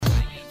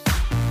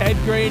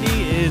Ed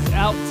Graney is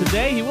out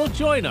today. He will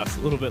join us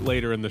a little bit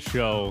later in the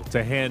show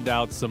to hand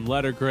out some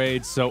letter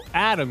grades. So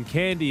Adam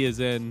Candy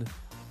is in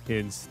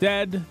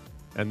instead,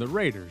 and the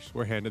Raiders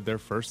were handed their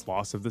first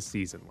loss of the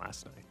season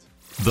last night.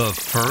 The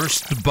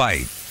First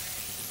Bite.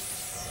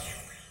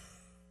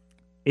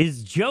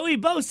 Is Joey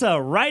Bosa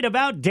right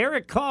about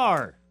Derek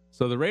Carr?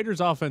 So the Raiders'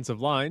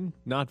 offensive line,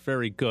 not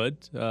very good.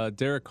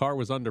 Derek Carr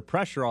was under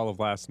pressure all of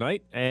last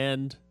night,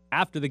 and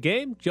after the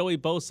game, Joey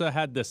Bosa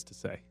had this to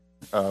say.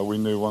 We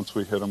knew once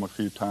we hit him a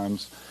few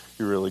times,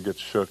 he really gets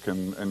shook,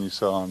 and you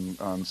saw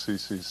on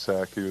CeCe's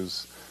sack, he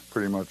was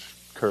pretty much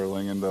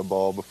curling into the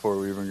ball before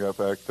we even got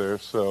back there.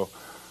 So,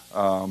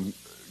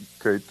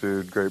 great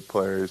dude, great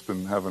player. He's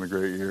been having a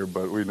great year,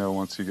 but we know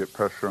once you get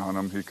pressure on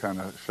him, he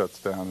kind of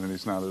shuts down, and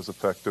he's not as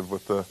effective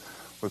with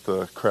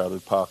the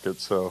crowded pocket.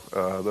 So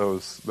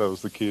that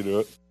was the key to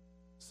it.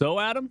 So,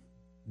 Adam,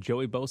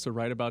 Joey Bosa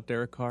right about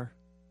Derek Carr?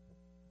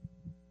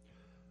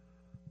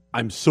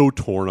 I'm so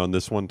torn on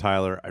this one,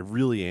 Tyler. I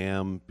really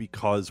am,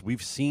 because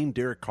we've seen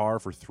Derek Carr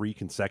for 3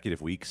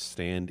 consecutive weeks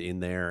stand in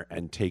there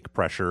and take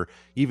pressure,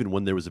 even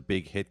when there was a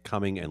big hit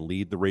coming, and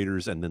lead the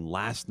Raiders. And then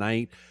last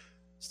night,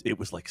 it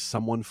was like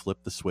someone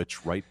flipped the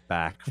switch right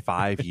back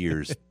 5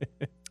 years.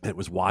 And it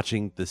was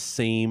watching the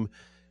same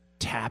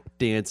tap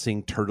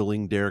dancing,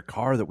 turtling Derek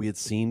Carr that we had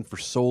seen for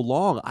so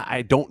long.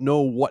 I don't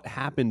know what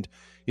happened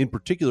in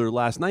particular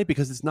last night,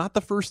 because it's not the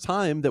first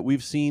time that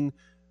we've seen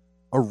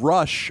a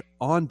rush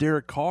on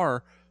Derek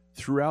Carr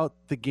throughout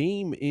the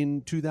game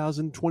in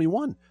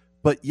 2021.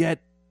 But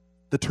yet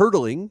the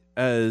turtling,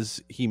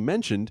 as he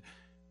mentioned,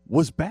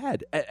 was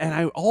bad. And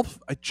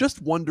I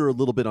just wonder a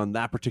little bit on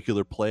that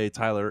particular play,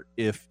 Tyler,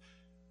 if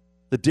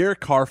the Derek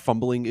Carr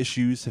fumbling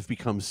issues have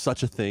become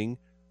such a thing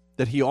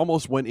that he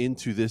almost went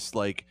into this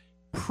like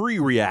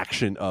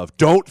pre-reaction of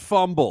don't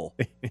fumble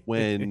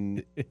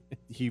when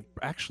he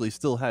actually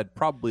still had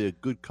probably a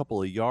good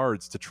couple of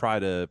yards to try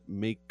to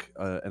make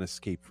an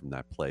escape from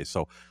that play.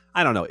 So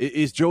I don't know.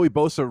 Is Joey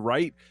Bosa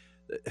right?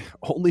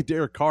 Only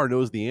Derek Carr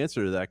knows the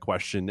answer to that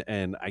question,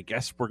 and I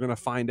guess we're going to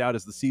find out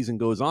as the season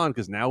goes on,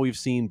 because now we've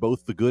seen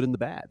both the good and the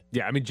bad.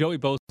 Yeah, I mean, Joey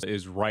Bosa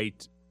is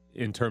right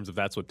in terms of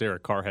that's what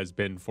Derek Carr has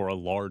been for a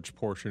large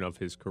portion of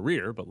his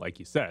career, but like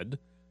you said,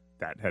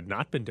 that had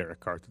not been Derek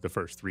Carr through the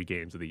first 3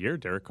 games of the year.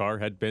 Derek Carr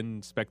had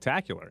been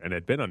spectacular and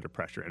had been under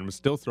pressure and was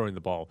still throwing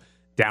the ball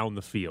down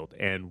the field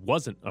and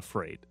wasn't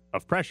afraid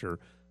of pressure.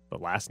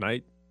 But last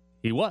night,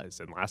 he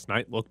was. And last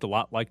night looked a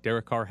lot like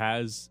Derek Carr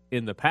has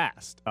in the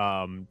past,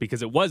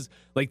 because it was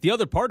like the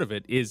other part of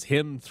it is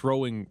him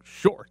throwing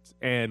short.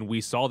 And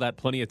we saw that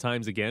plenty of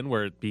times again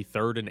where it'd be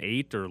 3rd and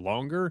 8 or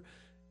longer,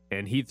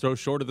 and he'd throw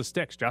short of the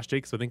sticks. Josh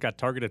Jacobs, I think, got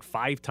targeted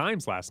 5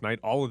 times last night.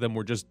 All of them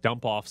were just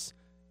dump-offs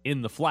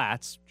in the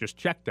flats, just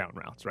check down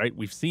routes, right?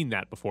 We've seen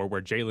that before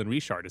where Jalen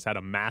Richard has had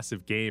a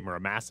massive game or a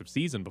massive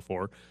season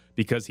before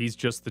because he's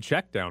just the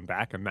check down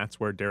back, and that's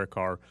where Derek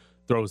Carr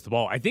throws the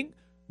ball. I think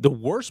the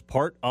worst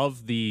part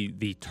of the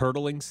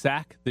turtling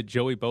sack that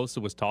Joey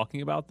Bosa was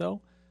talking about, though,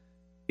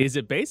 is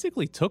it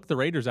basically took the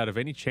Raiders out of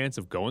any chance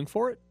of going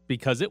for it,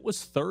 because it was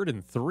 3rd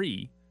and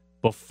 3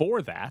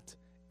 before that.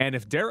 And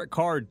if Derek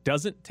Carr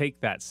doesn't take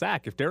that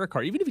sack, if Derek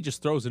Carr, even if he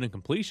just throws an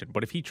incompletion,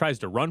 but if he tries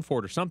to run for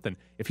it or something,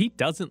 if he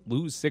doesn't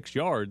lose 6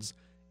 yards,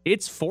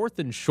 it's 4th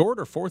and short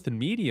or 4th and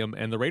medium,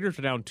 and the Raiders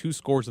are down 2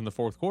 scores in the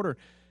 4th quarter.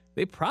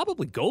 They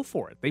probably go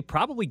for it. They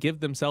probably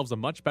give themselves a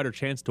much better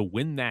chance to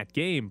win that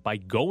game by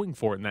going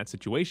for it in that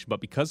situation.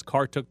 But because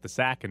Carr took the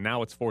sack and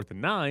now it's 4th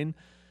and 9,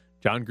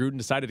 John Gruden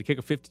decided to kick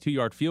a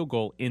 52-yard field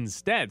goal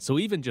instead. So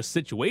even just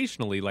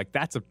situationally, like,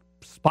 that's a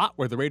spot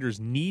where the Raiders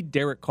need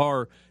Derek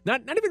Carr,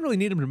 not even really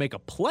need him to make a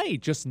play,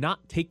 just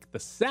not take the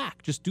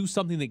sack, just do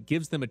something that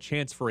gives them a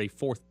chance for a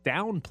 4th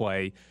down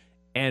play.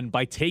 And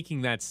by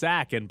taking that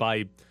sack and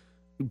by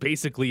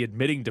basically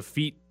admitting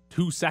defeat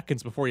 2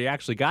 seconds before he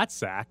actually got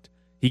sacked,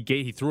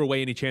 he threw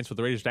away any chance for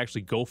the Raiders to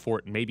actually go for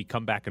it and maybe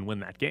come back and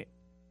win that game.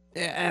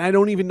 And I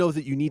don't even know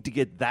that you need to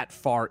get that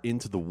far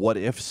into the what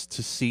ifs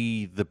to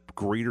see the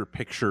greater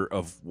picture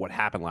of what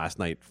happened last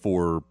night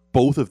for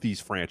both of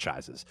these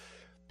franchises.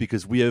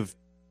 Because we have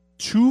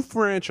 2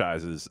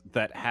 franchises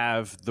that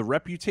have the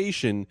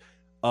reputation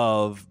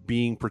of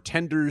being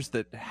pretenders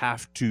that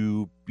have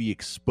to be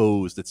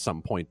exposed at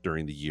some point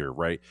during the year,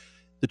 right?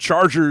 The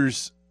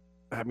Chargers,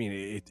 I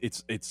mean,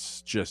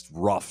 it's just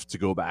rough to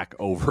go back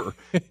over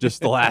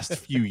just the last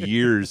few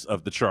years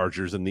of the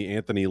Chargers and the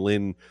Anthony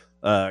Lynn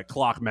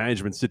clock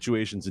management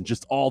situations and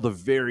just all the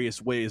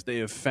various ways they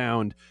have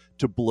found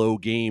to blow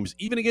games,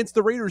 even against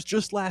the Raiders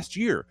just last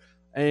year.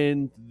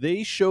 And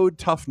they showed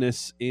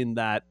toughness in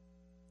that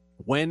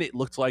when it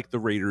looked like the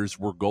Raiders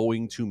were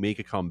going to make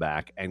a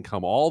comeback and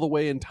come all the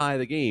way and tie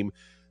the game,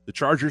 the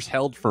Chargers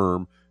held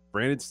firm.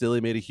 Brandon Staley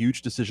made a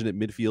huge decision at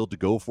midfield to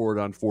go for it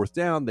on 4th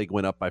down. They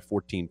went up by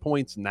 14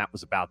 points, and that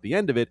was about the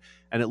end of it.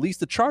 And at least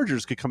the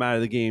Chargers could come out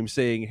of the game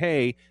saying,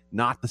 hey,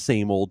 not the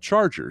same old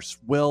Chargers.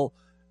 Well,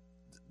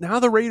 now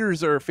the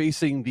Raiders are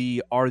facing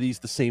the are these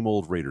the same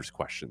old Raiders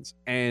questions.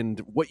 And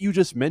what you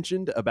just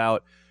mentioned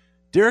about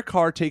Derek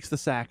Carr takes the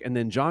sack and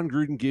then John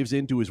Gruden gives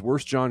in to his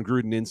worst John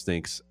Gruden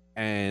instincts.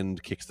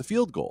 and kicks the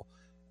field goal,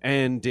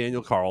 and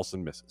Daniel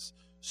Carlson misses.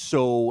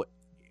 So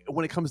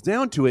when it comes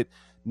down to it,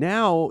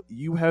 now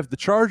you have the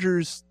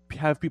Chargers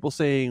have people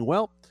saying,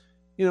 well,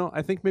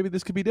 I think maybe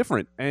this could be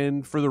different.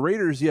 And for the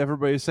Raiders, you have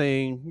everybody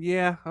saying,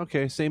 yeah,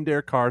 okay, same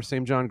Derek Carr,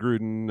 same John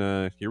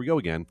Gruden. Here we go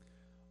again.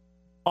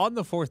 On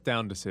the fourth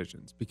down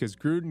decisions, because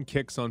Gruden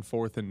kicks on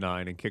 4th and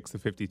 9 and kicks the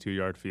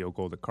 52-yard field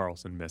goal that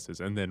Carlson misses.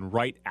 And then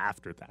right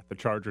after that, the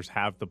Chargers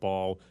have the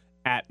ball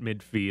at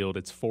midfield.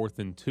 It's 4th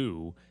and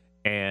 2,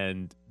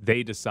 and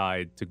they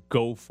decide to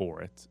go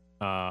for it.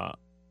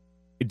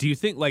 Do you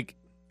think,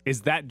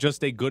 is that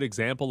just a good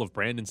example of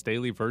Brandon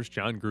Staley versus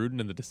John Gruden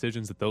and the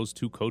decisions that those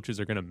two coaches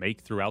are going to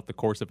make throughout the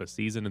course of a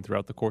season and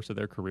throughout the course of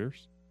their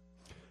careers?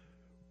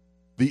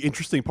 The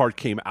interesting part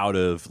came out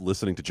of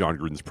listening to John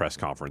Gruden's press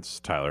conference,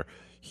 Tyler.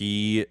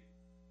 He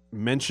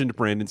mentioned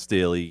Brandon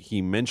Staley.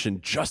 He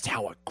mentioned just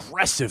how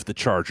aggressive the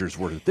Chargers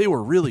were. That they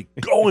were really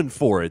going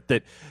for it,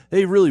 that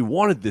they really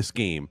wanted this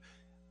game.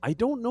 I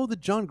don't know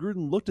that John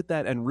Gruden looked at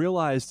that and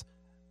realized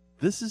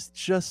this is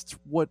just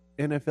what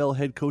NFL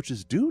head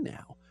coaches do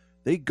now.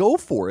 They go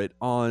for it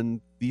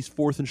on these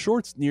 4th and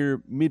shorts near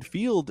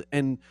midfield,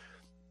 and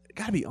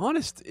gotta be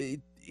honest,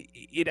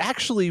 it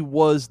actually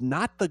was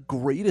not the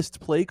greatest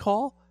play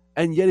call,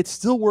 and yet it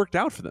still worked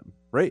out for them,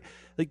 right?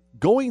 Like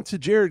going to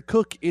Jared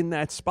Cook in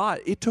that spot,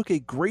 it took a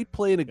great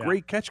play and a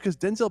great catch because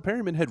Denzel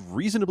Perryman had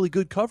reasonably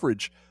good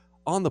coverage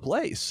on the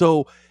play.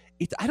 So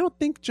I don't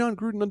think John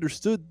Gruden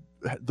understood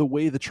the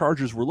way the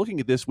Chargers were looking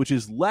at this, which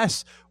is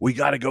less, we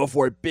got to go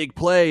for a big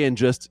play, and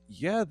just,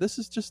 this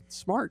is just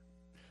smart.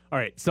 All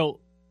right, so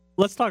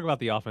let's talk about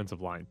the offensive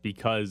line,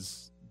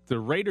 because the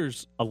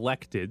Raiders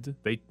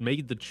they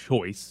made the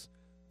choice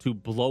to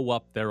blow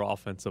up their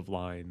offensive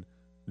line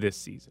this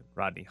season.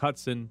 Rodney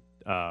Hudson,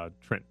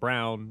 Trent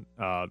Brown,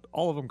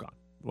 all of them gone.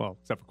 Well,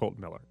 except for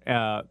Colton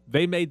Miller.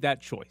 They made that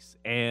choice,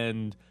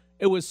 and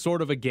it was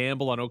sort of a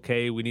gamble on,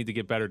 okay, we need to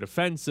get better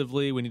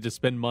defensively. We need to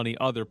spend money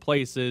other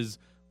places.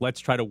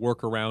 Let's try to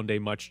work around a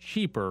much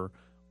cheaper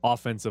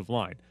offensive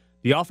line.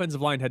 The offensive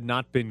line had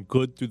not been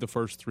good through the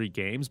first 3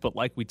 games, but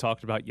like we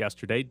talked about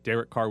yesterday,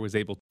 Derek Carr was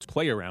able to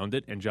play around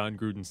it, and John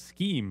Gruden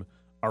scheme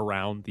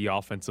around the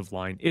offensive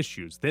line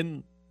issues.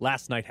 Then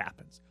last night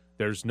happens.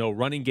 There's no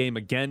running game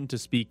again to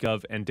speak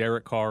of, and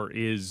Derek Carr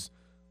is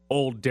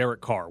old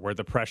Derek Carr, where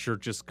the pressure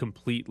just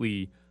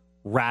completely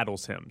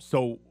rattles him.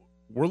 So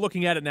we're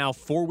looking at it now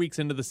 4 weeks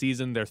into the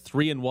season. They're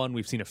 3-1.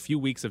 We've seen a few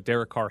weeks of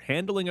Derek Carr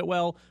handling it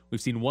well.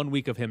 We've seen 1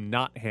 week of him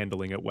not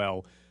handling it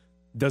well.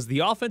 Does the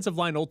offensive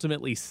line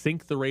ultimately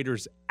sink the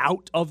Raiders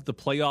out of the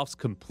playoffs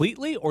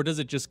completely, or does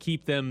it just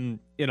keep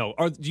them,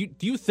 or do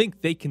you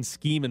think they can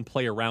scheme and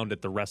play around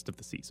it the rest of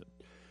the season?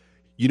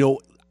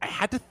 I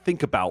had to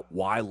think about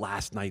why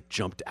last night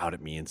jumped out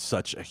at me in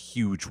such a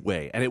huge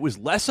way. And it was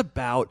less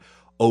about,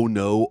 oh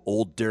no,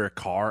 old Derek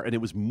Carr, and it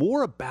was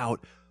more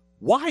about,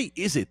 why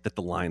is it that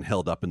the line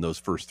held up in those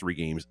first 3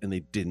 games and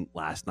they didn't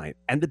last night?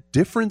 And the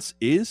difference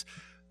is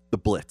the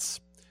blitz.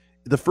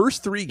 The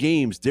first 3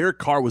 games, Derek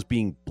Carr was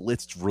being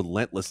blitzed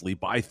relentlessly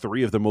by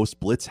 3 of the most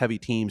blitz-heavy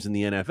teams in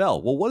the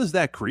NFL. Well, what does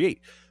that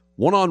create?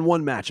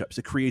 One-on-one matchups.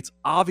 It creates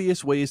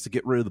obvious ways to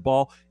get rid of the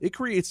ball. It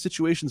creates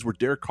situations where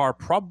Derek Carr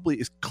probably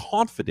is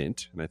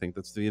confident, and I think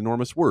that's the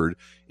enormous word,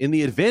 in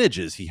the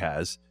advantages he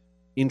has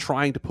in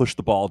trying to push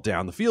the ball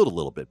down the field a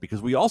little bit,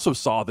 because we also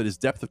saw that his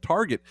depth of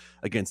target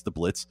against the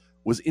blitz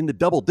was in the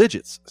double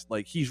digits.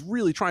 Like, he's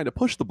really trying to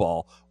push the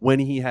ball when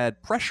he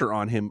had pressure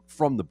on him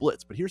from the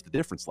blitz. But here's the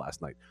difference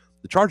last night.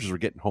 The Chargers were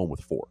getting home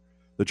with 4.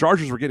 The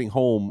Chargers were getting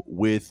home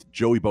with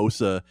Joey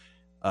Bosa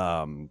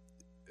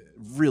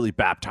really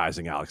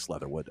baptizing Alex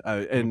Leatherwood,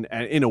 and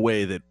in a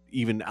way that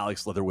even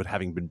Alex Leatherwood,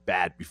 having been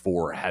bad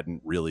before,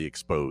 hadn't really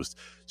exposed.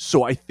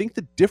 So I think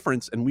the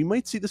difference, and we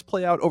might see this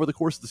play out over the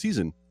course of the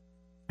season,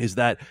 is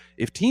that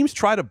if teams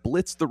try to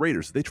blitz the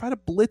Raiders, they try to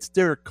blitz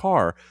Derek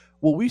Carr.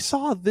 Well, we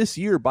saw this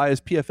year by his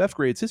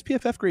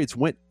PFF grades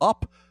went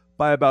up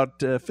by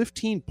about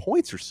 15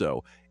 points or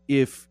so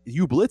if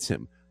you blitz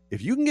him.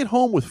 If you can get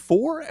home with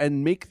 4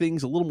 and make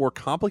things a little more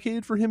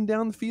complicated for him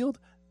down the field,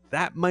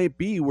 that might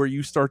be where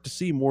you start to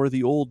see more of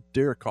the old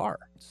Derek Carr.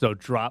 So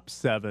drop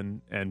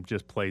 7 and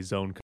just play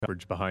zone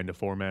coverage behind a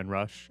 4-man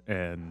rush,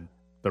 and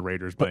the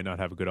Raiders might not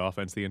have a good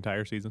offense the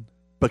entire season?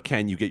 But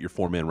can you get your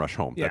 4-man rush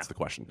home? Yeah. That's the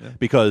question. Yeah.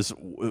 Because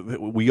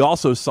we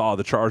also saw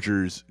the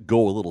Chargers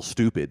go a little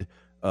stupid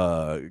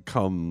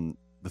come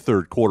the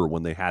third quarter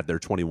when they had their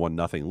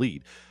 21-0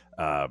 lead.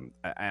 And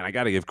I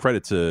got to give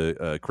credit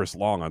to Chris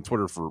Long on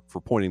Twitter for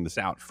pointing this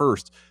out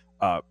first.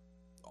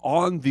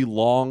 On the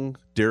long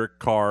Derek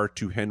Carr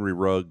to Henry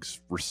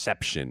Ruggs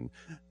reception,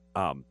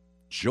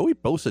 Joey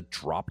Bosa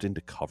dropped into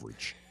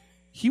coverage.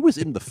 He was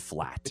in the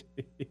flat.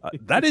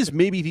 That is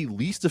maybe the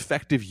least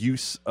effective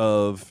use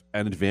of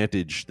an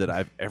advantage that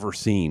I've ever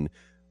seen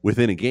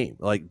within a game.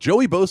 Like,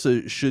 Joey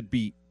Bosa should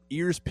be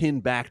ears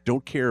pinned back,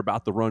 don't care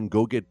about the run,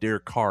 go get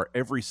Derek Carr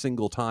every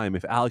single time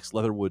if Alex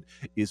Leatherwood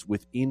is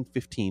within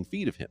 15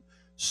 feet of him.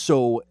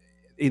 So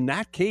in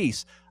that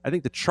case, I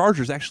think the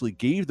Chargers actually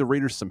gave the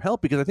Raiders some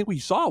help, because I think we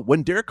saw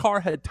when Derek Carr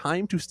had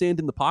time to stand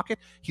in the pocket,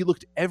 he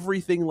looked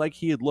everything like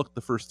he had looked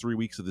the first 3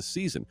 weeks of the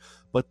season.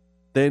 But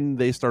then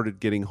they started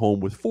getting home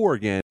with 4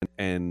 again,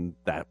 and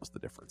that was the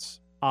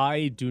difference.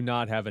 I do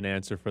not have an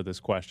answer for this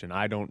question.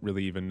 I don't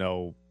really even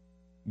know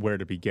where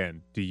to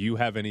begin. Do you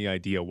have any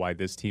idea why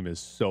this team is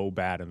so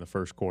bad in the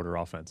first quarter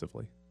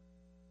offensively?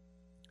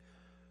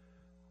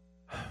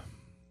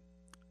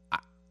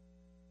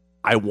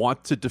 I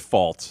want to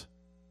default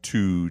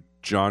to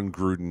John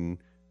Gruden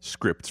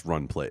scripts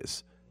run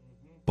plays,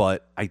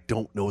 but I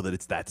don't know that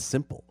it's that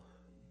simple,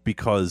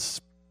 because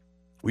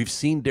we've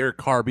seen Derek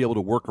Carr be able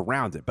to work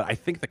around it. But I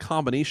think the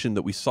combination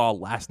that we saw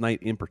last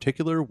night in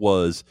particular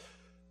was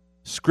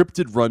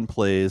scripted run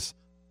plays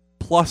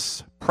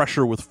plus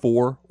pressure with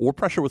 4 or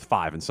pressure with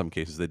 5 in some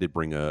cases. They did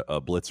bring a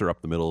blitzer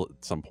up the middle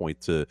at some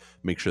point to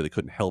make sure they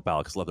couldn't help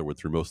Alex Leatherwood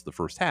through most of the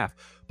first half.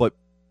 But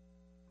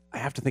I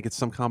have to think it's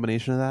some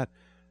combination of that.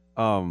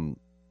 And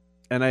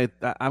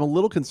I'm a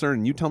little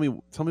concerned. You tell me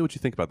what you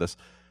think about this.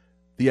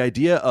 The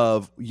idea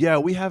of,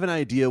 we have an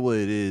idea what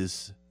it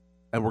is,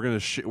 and we're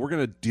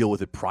gonna deal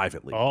with it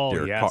privately.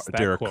 Oh,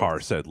 Derek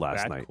Carr said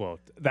last night. Quote.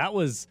 That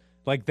is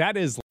like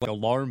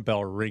alarm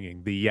bell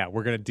ringing.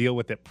 We're gonna deal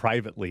with it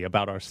privately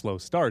about our slow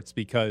starts,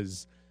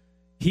 because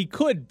he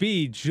could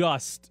be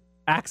just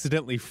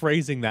accidentally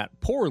phrasing that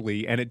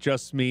poorly, and it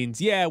just means,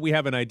 we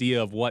have an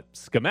idea of what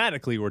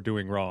schematically we're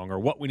doing wrong or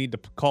what we need to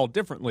call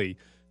differently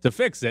to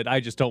fix it.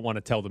 I just don't want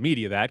to tell the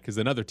media that, because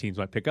then other teams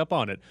might pick up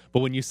on it. But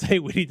when you say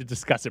we need to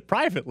discuss it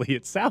privately,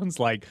 it sounds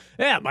like,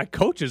 my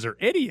coaches are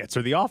idiots,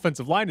 or the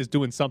offensive line is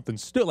doing something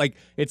stupid. Like,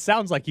 it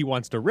sounds like he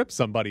wants to rip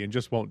somebody and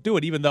just won't do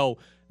it, even though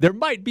there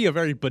might be a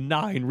very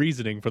benign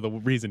reasoning for the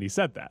reason he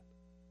said that.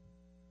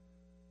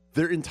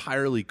 There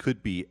entirely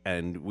could be,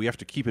 and we have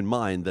to keep in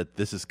mind that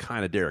this is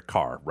kind of Derek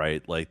Carr,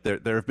 right? Like,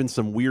 there have been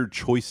some weird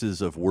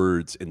choices of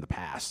words in the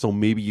past, so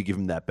maybe you give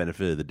him that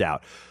benefit of the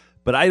doubt.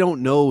 But I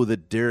don't know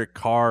that Derek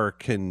Carr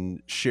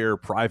can share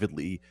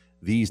privately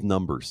these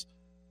numbers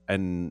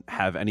and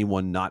have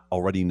anyone not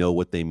already know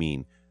what they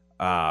mean.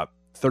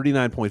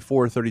 39.4,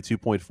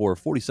 32.4,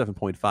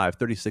 47.5,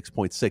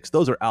 36.6.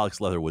 Those are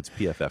Alex Leatherwood's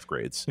PFF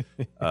grades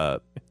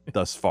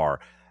thus far.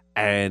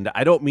 And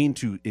I don't mean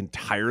to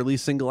entirely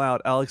single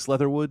out Alex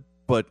Leatherwood,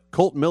 but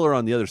Colt Miller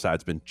on the other side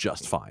has been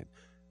just fine.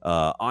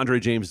 Andre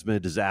James has been a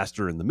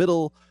disaster in the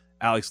middle.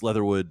 Alex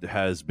Leatherwood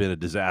has been a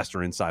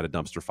disaster inside a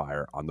dumpster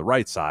fire on the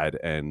right side.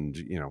 And,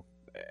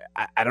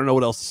 I don't know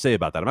what else to say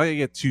about that. I'm not going to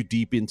get too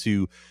deep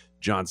into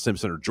John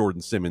Simpson or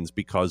Jordan Simmons,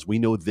 because we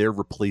know they're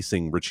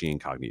replacing Richie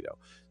Incognito.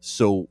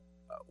 So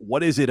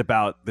what is it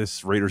about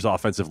this Raiders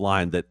offensive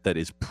line that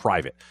is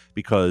private?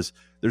 Because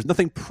there's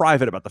nothing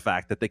private about the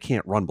fact that they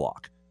can't run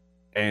block.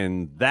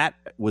 And that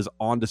was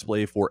on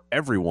display for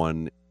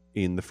everyone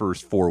in the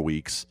first 4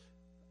 weeks.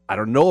 I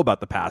don't know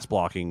about the pass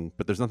blocking,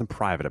 but there's nothing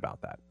private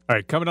about that. All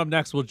right, coming up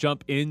next, we'll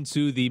jump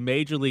into the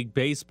Major League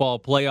Baseball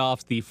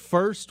playoffs. The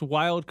first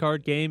wild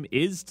card game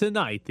is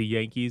tonight. The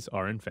Yankees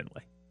are in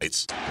Fenway.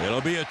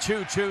 It'll be a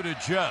 2-2 to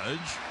Judge.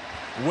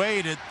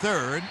 Wade at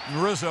third,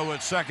 Rizzo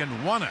at second,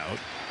 1 out.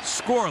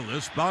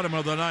 Scoreless, bottom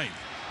of the ninth.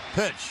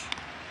 Pitch.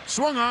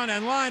 Swung on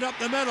and lined up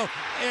the middle.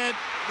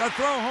 The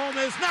throw home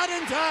is not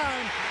in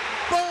time.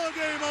 Ball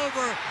game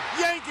over.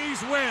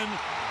 Yankees win.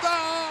 The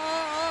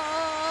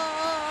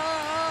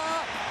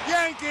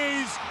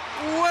Yankees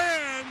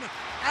win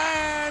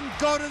and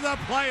go to the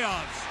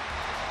playoffs.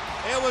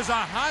 It was a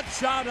hot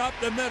shot up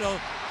the middle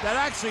that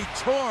actually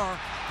tore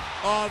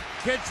off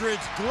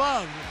Kittredge's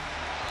glove.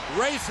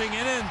 Racing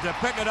it in to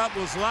pick it up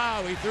was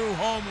Lau. He threw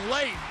home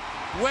late.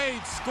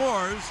 Wade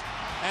scores,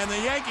 and the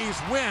Yankees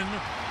win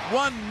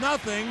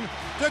 1-0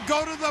 to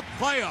go to the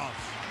playoffs.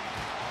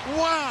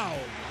 Wow!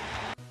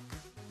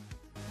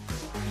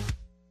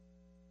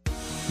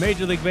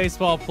 Major League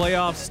Baseball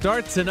playoffs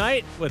start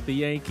tonight with the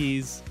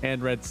Yankees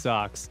and Red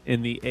Sox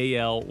in the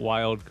AL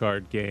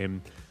wildcard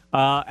game.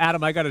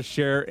 Adam, I got to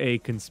share a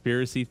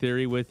conspiracy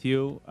theory with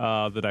you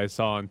that I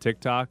saw on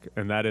TikTok,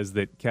 and that is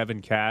that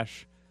Kevin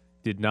Cash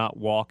did not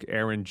walk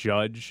Aaron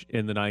Judge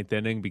in the ninth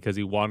inning because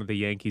he wanted the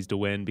Yankees to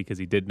win, because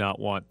he did not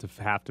want to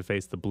have to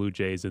face the Blue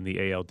Jays in the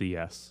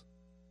ALDS.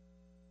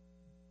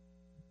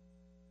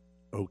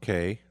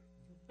 Okay.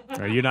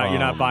 You're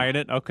not buying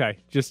it? Okay,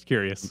 just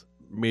curious.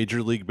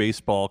 Major League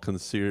Baseball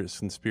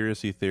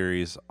conspiracy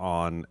theories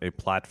on a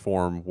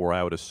platform where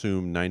I would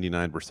assume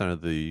 99%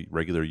 of the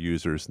regular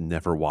users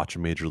never watch a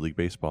Major League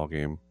Baseball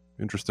game.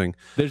 Interesting.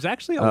 There's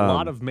actually a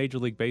lot of Major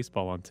League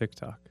Baseball on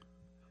TikTok.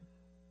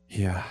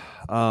 Yeah.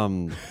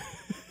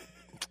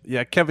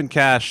 Yeah, Kevin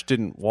Cash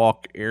didn't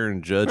walk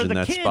Aaron Judge in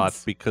that spot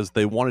because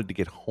they wanted to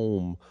get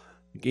home.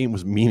 The game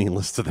was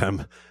meaningless to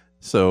them.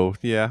 So,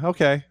 yeah,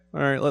 okay.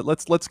 All right,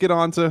 let's get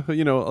on to,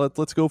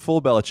 let's go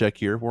full Belichick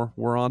here.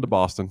 We're on to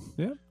Boston.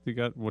 Yeah,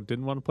 didn't want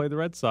to play the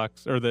Red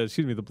Sox, or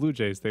the Blue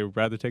Jays. They would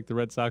rather take the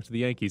Red Sox to the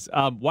Yankees.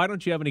 Why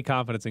don't you have any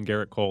confidence in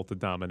Garrett Cole to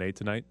dominate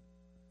tonight?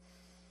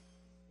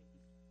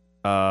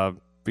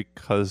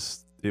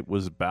 Because it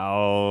was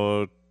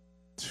about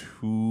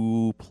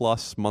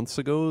 2+ months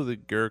ago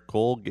that Garrett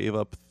Cole gave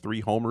up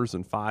 3 homers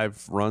and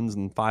 5 runs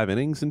in 5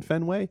 innings in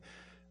Fenway.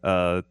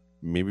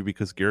 Maybe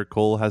because Garrett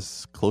Cole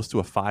has close to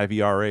a 5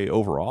 ERA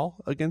overall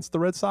against the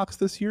Red Sox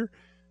this year.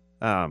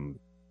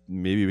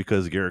 Maybe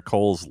because Garrett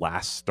Cole's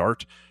last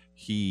start,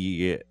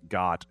 he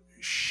got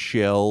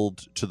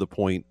shelled to the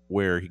point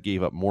where he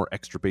gave up more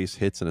extra base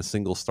hits in a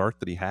single start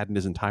than he had in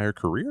his entire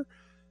career.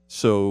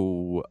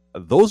 So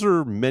those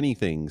are many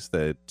things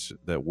that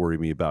worry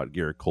me about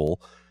Garrett Cole.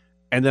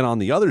 And then on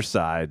the other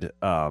side,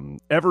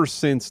 ever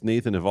since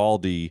Nathan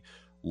Eovaldi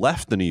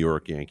left the New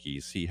York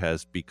Yankees, he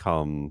has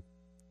become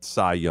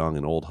Cy Young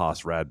and Old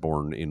Hoss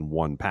Radbourn in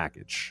one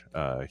package.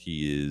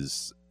 He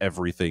is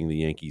everything the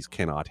Yankees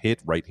cannot hit,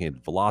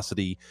 right-handed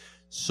velocity.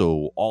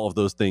 So all of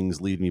those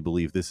things lead me to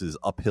believe this is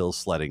uphill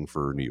sledding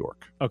for New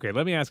York. Okay,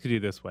 let me ask you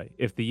this way.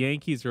 If the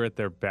Yankees are at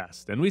their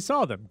best, and we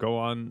saw them go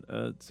on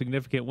a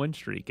significant win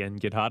streak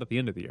and get hot at the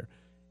end of the year,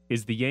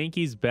 is the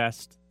Yankees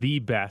best the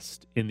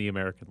best in the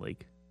American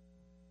League?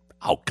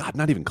 Oh, God,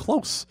 not even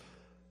close.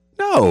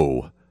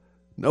 No,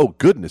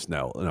 goodness,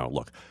 no.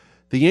 Look,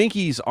 the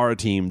Yankees are a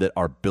team that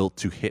are built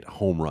to hit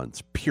home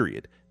runs,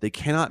 period. They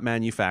cannot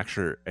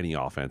manufacture any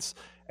offense.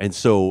 And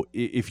so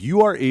if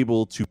you are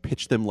able to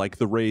pitch them like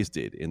the Rays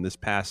did in this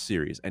past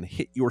series and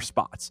hit your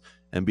spots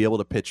and be able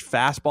to pitch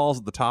fastballs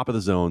at the top of the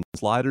zone,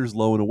 sliders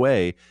low and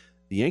away,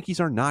 the Yankees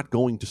are not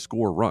going to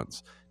score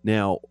runs.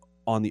 Now,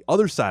 on the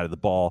other side of the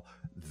ball,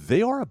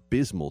 they are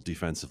abysmal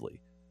defensively.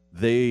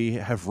 They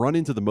have run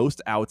into the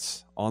most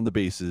outs on the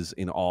bases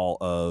in all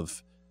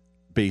of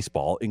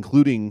baseball,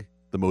 including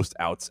the most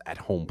outs at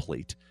home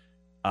plate.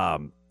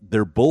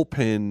 Their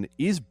bullpen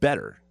is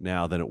better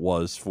now than it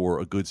was for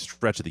a good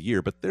stretch of the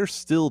year, but they're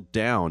still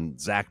down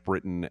Zach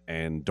Britton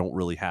and don't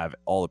really have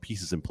all the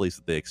pieces in place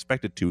that they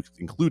expected to,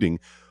 including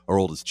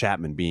Aroldis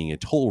Chapman being a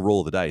total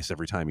roll of the dice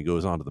every time he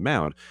goes onto the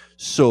mound.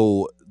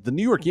 So the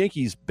New York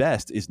Yankees'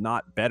 best is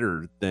not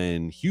better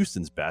than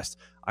Houston's best.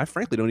 I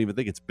frankly don't even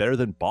think it's better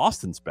than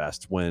Boston's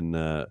best when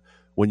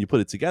you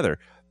put it together.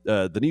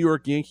 The New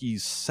York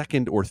Yankees'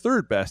 second or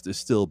third best is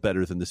still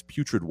better than this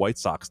putrid White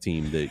Sox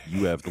team that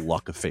you have the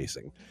luck of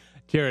facing.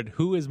 Jared,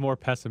 who is more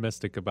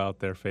pessimistic about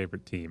their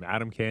favorite team,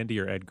 Adam Candy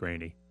or Ed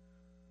Graney?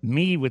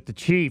 Me with the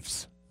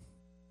Chiefs,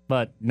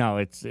 but no,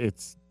 it's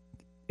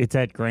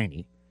Ed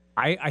Graney.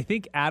 I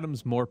think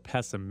Adam's more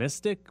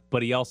pessimistic,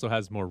 but he also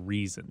has more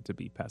reason to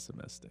be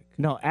pessimistic.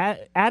 No,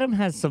 Adam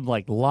has some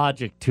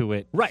logic to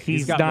it. Right,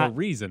 he's got more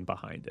reason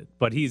behind it,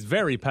 but he's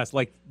very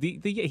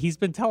he's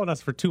been telling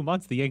us for 2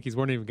 months the Yankees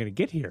weren't even going to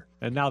get here,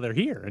 and now they're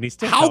here, and he's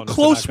still. How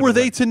close were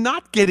they to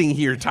not getting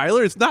here,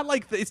 Tyler? It's not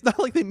like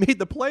they made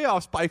the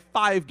playoffs by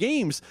 5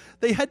 games.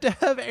 They had to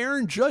have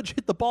Aaron Judge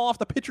hit the ball off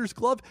the pitcher's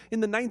glove in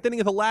the 9th inning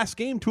of the last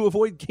game to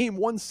avoid game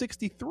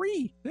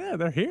 163. Yeah,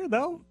 they're here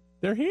though.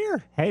 They're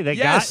here. Hey, they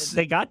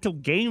got to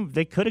game.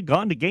 They could have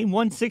gone to game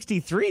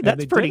 163.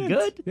 That's pretty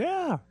good.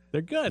 Yeah,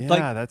 they're good.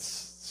 Yeah, that's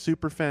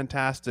super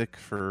fantastic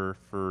for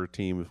a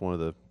team with one of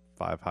the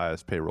 5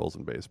 highest payrolls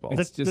in baseball.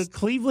 The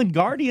Cleveland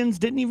Guardians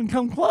didn't even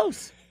come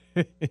close.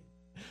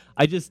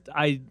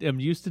 I am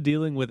used to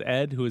dealing with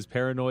Ed, who is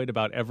paranoid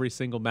about every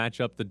single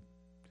matchup that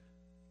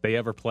they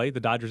ever play, the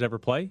Dodgers ever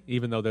play,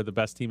 even though they're the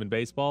best team in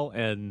baseball.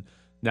 And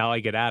now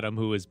I get Adam,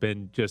 who has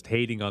been just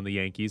hating on the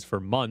Yankees for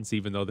months,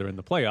 even though they're in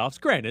the playoffs.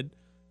 Granted,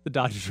 the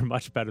Dodgers are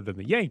much better than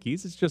the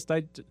Yankees. It's just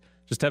I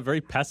just have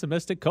very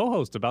pessimistic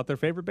co-hosts about their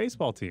favorite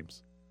baseball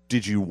teams.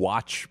 Did you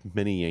watch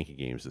many Yankee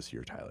games this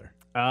year,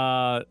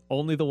 Tyler?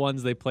 Only the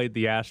ones they played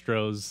the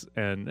Astros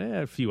and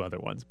a few other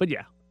ones. But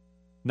yeah,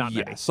 not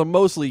many. So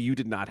mostly you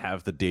did not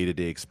have the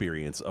day-to-day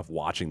experience of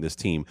watching this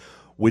team,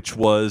 which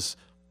was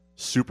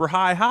super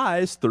high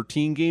highs,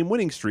 13-game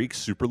winning streak,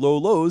 super low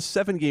lows,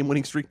 7-game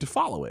winning streak to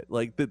follow it.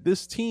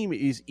 This team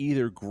is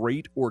either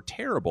great or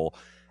terrible,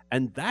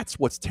 and that's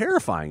what's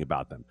terrifying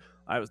about them.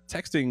 I was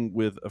texting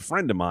with a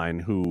friend of mine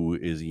who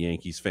is a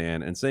Yankees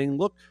fan and saying,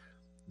 look,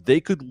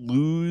 they could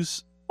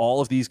lose all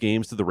of these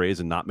games to the Rays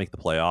and not make the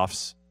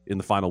playoffs in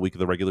the final week of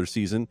the regular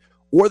season,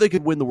 or they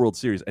could win the World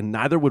Series, and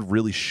neither would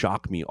really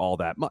shock me all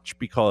that much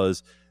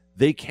because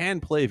they can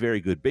play very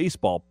good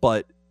baseball,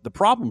 but the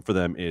problem for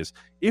them is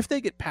if they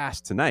get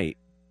past tonight,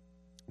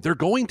 they're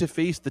going to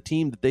face the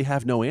team that they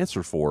have no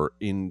answer for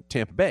in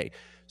Tampa Bay.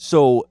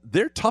 So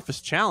their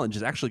toughest challenge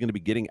is actually going to be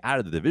getting out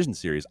of the division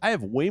series. I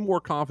have way more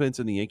confidence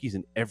in the Yankees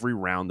in every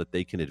round that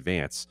they can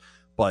advance,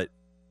 but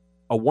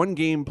a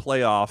 1-game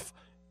playoff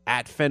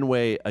at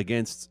Fenway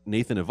against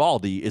Nathan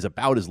Eovaldi is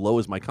about as low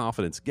as my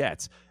confidence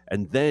gets.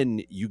 And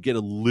then you get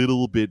a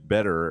little bit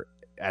better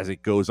as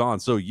it goes on.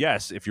 So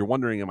yes, if you're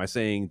wondering, am I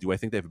saying, do I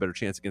think they have a better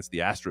chance against the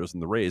Astros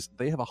than the Rays?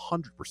 They have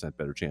 100%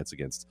 better chance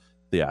against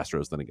the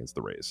Astros than against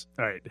the Rays.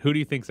 All right. Who do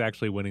you think's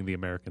actually winning the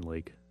American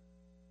League?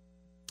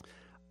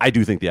 I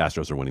do think the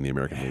Astros are winning the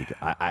American League.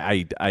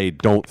 I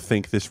don't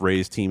think this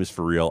Rays team is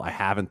for real. I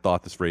haven't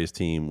thought this Rays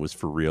team was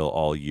for real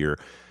all year.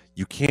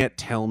 You can't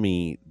tell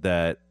me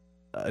that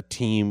a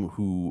team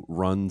who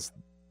runs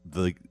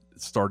the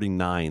starting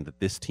 9 that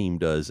this team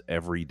does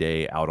every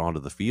day out onto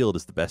the field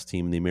is the best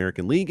team in the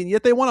American League, and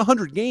yet they won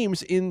 100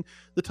 games in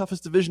the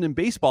toughest division in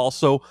baseball.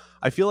 So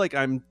I feel like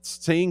I'm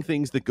saying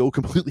things that go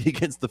completely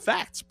against the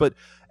facts, but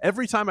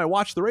every time I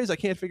watch the Rays, I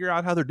can't figure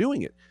out how they're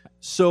doing it.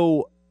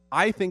 So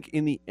I think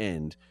in the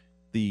end,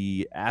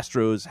 the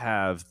Astros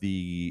have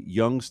the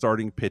young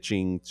starting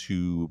pitching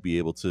to be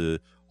able to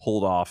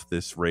hold off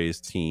this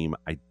Rays team.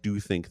 I do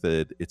think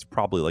that it's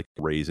probably like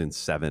Rays in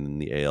 7 in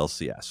the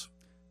ALCS.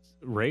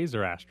 Rays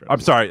or Astros? I'm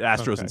sorry,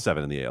 Astros in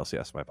 7 in the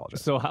ALCS. My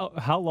apologies. So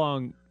how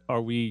long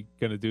are we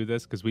going to do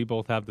this? Because we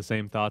both have the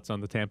same thoughts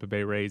on the Tampa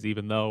Bay Rays,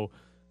 even though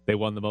they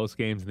won the most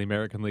games in the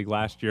American League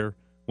last year,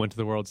 went to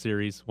the World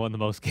Series, won the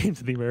most games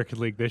in the American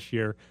League this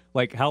year.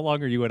 Like, how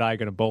long are you and I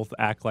going to both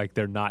act like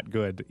they're not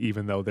good,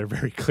 even though they're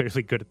very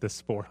clearly good at this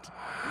sport?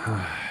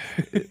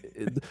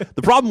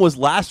 The problem was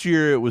last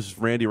year it was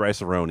Randy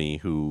Rice-A-Roni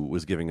who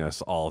was giving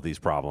us all of these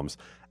problems.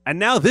 And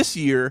now this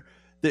year,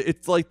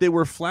 it's like they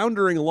were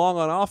floundering along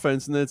on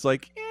offense, and then it's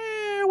like, we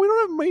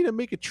don't have money to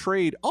make a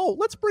trade. Oh,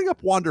 let's bring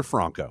up Wander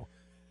Franco.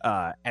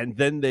 And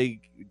then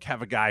they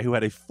have a guy who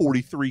had a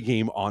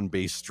 43-game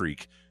on-base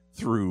streak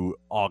through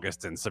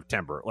August and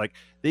September. Like,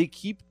 they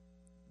keep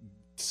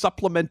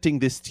supplementing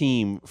this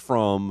team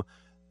from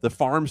the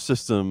farm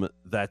system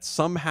that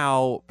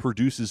somehow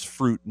produces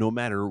fruit no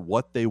matter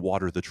what they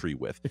water the tree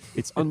with.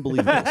 It's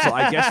unbelievable. So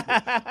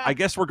I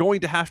guess we're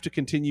going to have to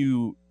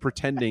continue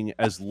pretending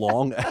as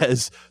long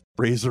as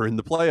Rays are in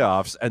the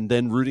playoffs and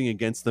then rooting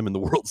against them in the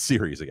World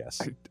Series, I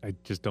guess. I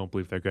just don't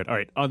believe they're good. All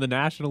right, on the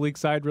National League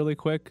side, really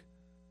quick,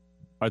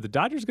 are the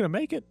Dodgers going to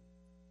make it?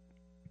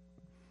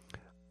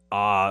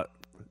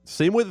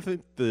 Same way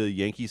that the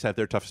Yankees have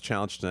their toughest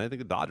challenge tonight, I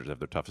think the Dodgers have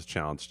their toughest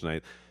challenge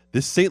tonight.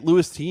 This St.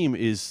 Louis team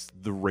is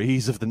the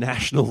Rays of the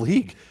National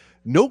League.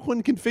 No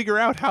one can figure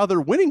out how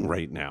they're winning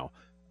right now.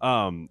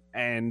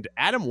 And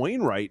Adam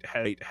Wainwright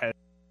had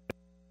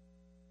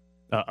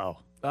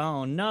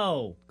Oh,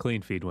 no.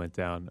 Clean Feed went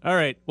down. All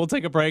right, we'll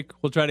take a break.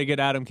 We'll try to get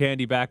Adam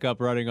Candy back up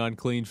running on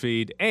Clean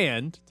Feed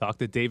and talk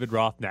to David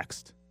Roth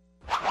next.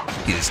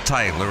 Is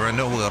Tyler a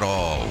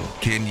know-it-all?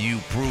 Can you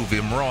prove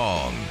him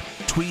wrong?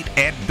 Tweet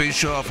at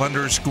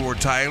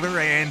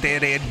Bischoff_Tyler and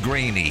at Ed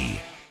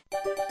Graney.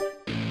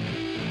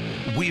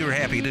 We're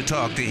happy to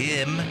talk to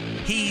him.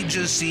 He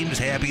just seems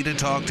happy to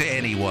talk to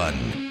anyone.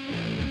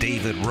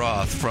 David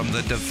Roth from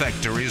The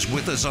Defector is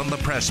with us on the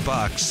press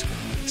box.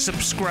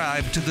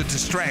 Subscribe to The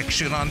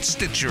Distraction on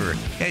Stitcher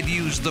and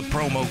use the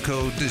promo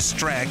code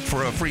DISTRACT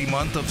for a free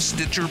month of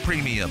Stitcher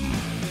Premium.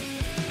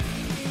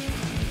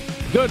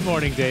 Good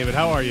morning, David.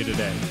 How are you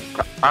today?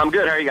 I'm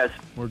good. How are you guys?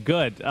 We're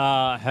good.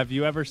 Have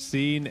you ever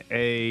seen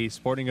a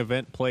sporting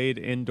event played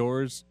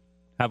indoors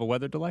have a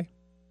weather delay?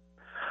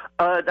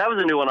 That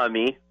was a new one on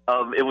me.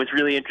 It was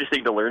really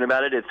interesting to learn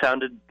about it. It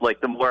sounded like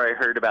the more I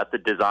heard about the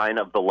design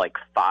of the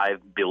 $5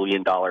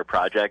 billion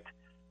project,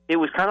 it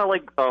was kind of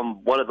like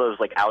one of those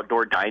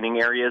outdoor dining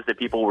areas that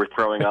people were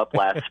throwing up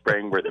last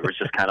spring, where there was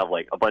just kind of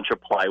a bunch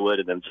of plywood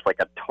and then just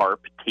a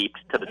tarp taped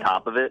to the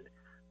top of it.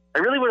 I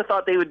really would have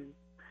thought they would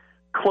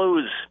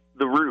close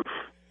the roof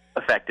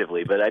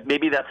effectively, but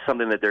maybe that's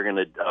something that they're going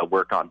to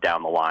work on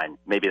down the line.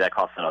 Maybe that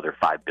costs another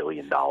 $5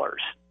 billion.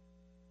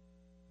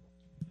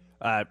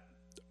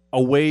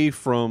 Away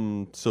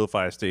from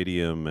SoFi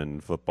Stadium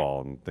and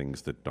football and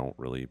things that don't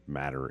really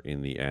matter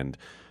in the end,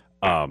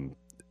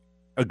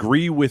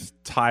 agree with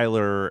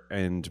Tyler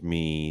and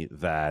me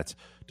that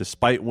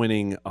despite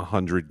winning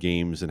 100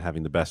 games and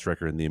having the best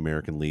record in the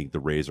American League, the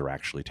Rays are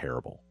actually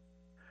terrible.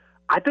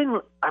 I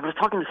was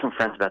talking to some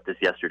friends about this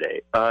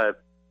yesterday. I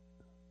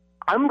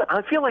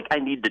feel like I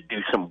need to do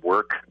some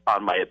work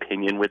on my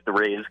opinion with the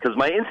Rays, because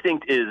my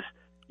instinct is,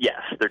 yes,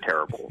 they're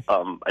terrible.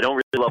 I don't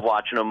really love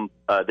watching them.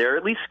 They're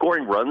at least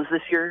scoring runs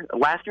this year.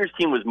 Last year's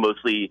team was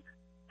mostly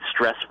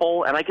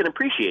stressful, and I can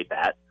appreciate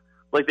that.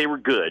 They were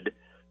good,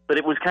 but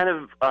it was kind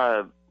of,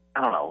 I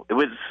don't know, it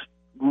was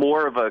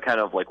more of a kind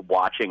of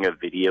watching a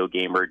video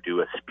gamer do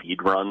a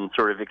speed run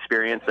sort of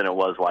experience than it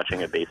was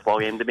watching a baseball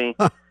game to me.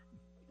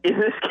 In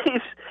this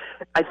case,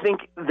 I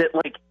think that,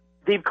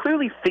 they've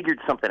clearly figured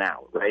something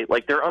out, right?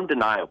 They're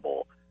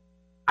undeniable.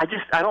 I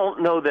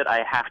don't know that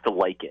I have to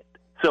like it.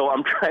 So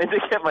I'm trying to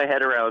get my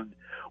head around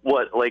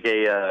what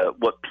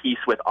peace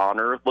with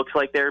honor looks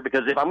like there,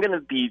 because if I'm going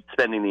to be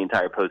spending the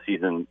entire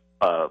postseason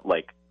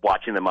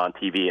watching them on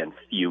TV and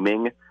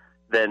fuming,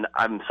 then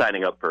I'm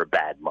signing up for a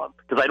bad month,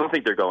 because I don't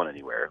think they're going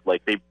anywhere.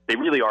 They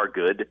really are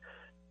good.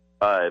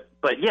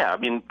 But yeah, I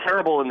mean,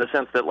 terrible in the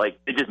sense that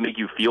they just make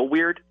you feel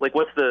weird.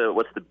 What's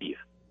the beef?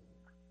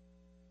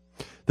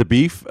 The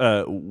beef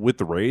with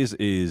the Rays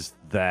is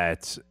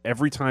that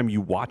every time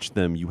you watch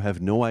them, you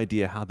have no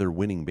idea how they're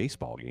winning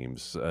baseball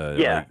games.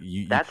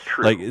 That's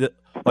true.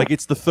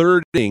 It's the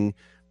third inning.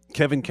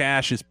 Kevin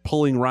Cash is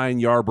pulling Ryan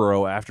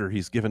Yarbrough after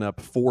he's given up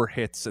 4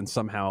 hits and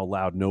somehow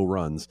allowed no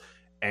runs.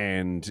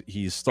 and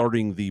he's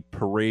starting the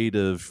parade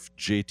of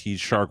JT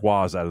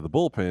Chargois out of the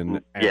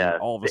bullpen. And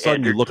all of a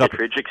sudden you look up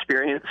Kittredge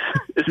experience.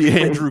 the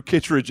Andrew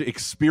Kittredge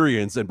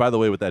experience. And by the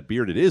way, with that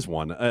beard, it is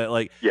one.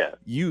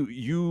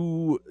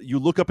 You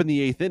look up in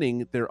the 8th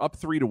inning, they're up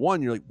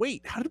 3-1. You're like,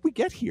 wait, how did we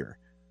get here?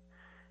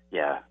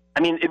 Yeah. I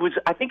mean,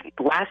 I think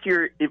last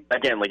year, it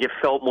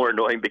felt more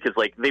annoying because,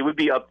 like, they would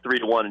be up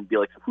 3-1 and be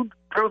like, who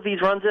drove these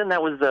runs in?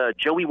 That was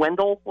Joey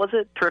Wendell, was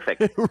it? Terrific.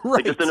 Right.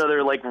 Like, just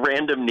another, like,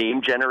 random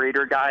name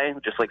generator guy,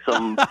 just like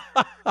some,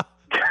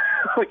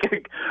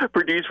 like,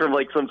 produced from,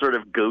 like, some sort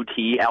of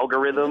goatee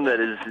algorithm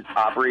that is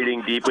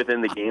operating deep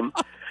within the game.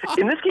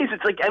 In this case,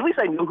 it's like, at least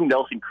I know who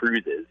Nelson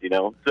Cruz is, you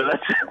know? So that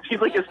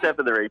seems like a step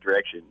in the right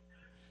direction.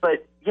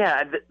 But,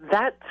 yeah,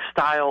 that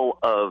style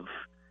of,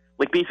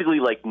 like, basically,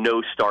 like,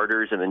 no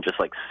starters and then just,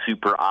 like,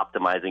 super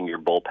optimizing your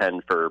bullpen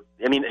for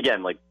 – I mean,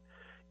 again, like,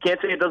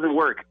 can't say it doesn't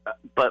work,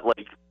 but,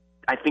 like,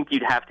 I think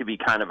you'd have to be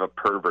kind of a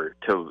pervert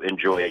to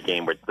enjoy a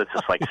game where it's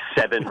just, like,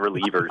 7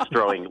 relievers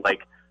throwing,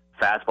 like,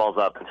 fastballs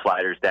up and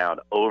sliders down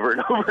over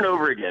and over and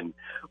over again.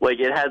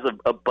 Like, it has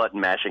a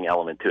button-mashing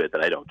element to it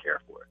that I don't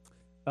care for.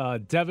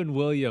 Devin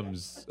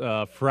Williams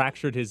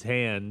fractured his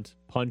hand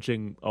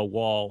punching a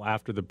wall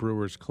after the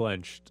Brewers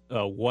clinched.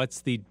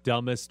 What's the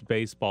dumbest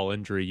baseball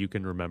injury you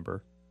can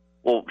remember?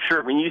 Well,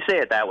 sure. When you say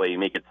it that way, you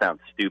make it sound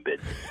stupid.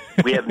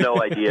 We have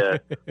no idea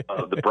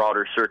of the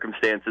broader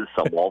circumstances.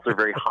 Some walls are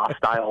very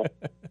hostile.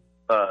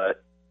 I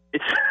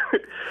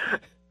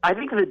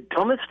think the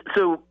dumbest.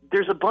 So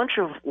there's a bunch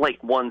of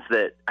like ones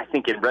that I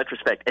think, in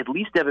retrospect, at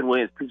least Devin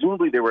Williams.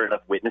 Presumably, there were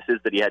enough witnesses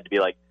that he had to be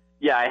like,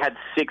 yeah, I had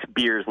 6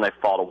 beers and I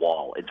fought a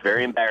wall. It's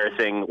very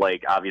embarrassing.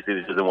 Like, obviously,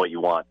 this isn't what you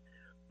want.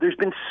 There's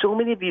been so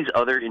many of these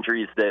other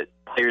injuries that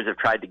players have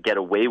tried to get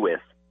away with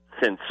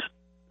since,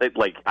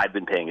 like, I've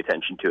been paying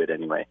attention to it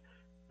anyway,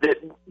 that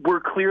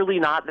were clearly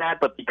not that,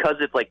 but because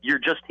it's like you're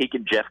just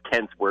taking Jeff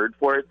Kent's word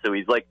for it. So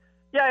he's like,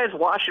 yeah, I was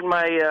washing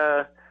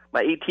my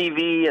my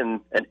ATV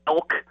and an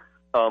elk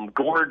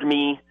gored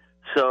me,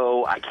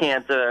 so I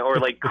can't, or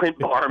like Clint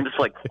Barnes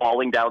like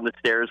falling down the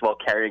stairs while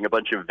carrying a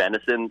bunch of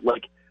venison.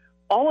 Like,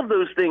 all of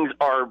those things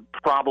are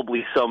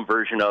probably some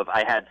version of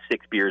I had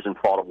 6 beers and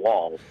fought a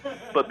wall.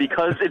 But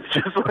because it's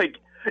just like,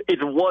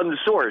 it's one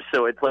source,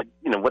 so it's like,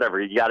 you know, whatever.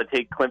 You got to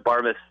take Clint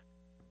Barmes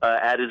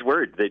at his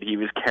word that he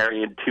was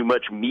carrying too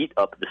much meat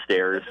up the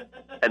stairs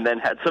and then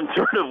had some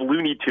sort of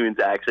Looney Tunes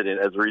accident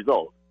as a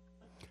result.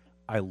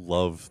 I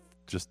love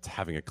just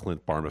having a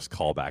Clint Barmes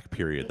callback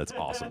period. That's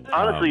awesome.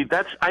 Honestly,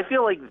 I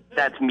feel like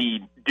that's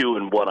me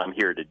doing what I'm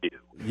here to do.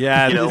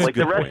 Yeah, you know, like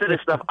the rest of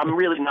this stuff, I'm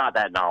really not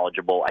that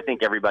knowledgeable. I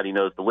think everybody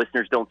knows. The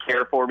listeners don't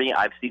care for me.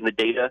 I've seen the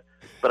data,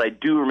 but I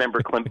do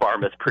remember Clint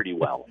Barmes pretty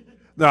well.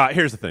 No,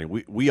 here's the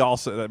thing. We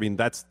also, I mean,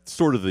 that's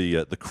sort of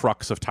the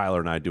crux of Tyler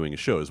and I doing a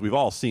show is we've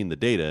all seen the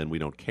data and we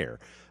don't care.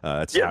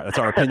 That's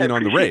our opinion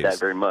on the Rays. That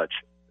very much.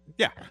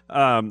 Yeah.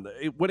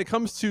 When it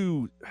comes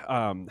to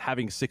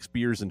having 6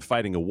 beers and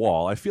fighting a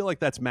wall, I feel like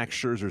that's Max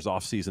Scherzer's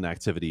off-season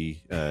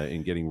activity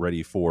in getting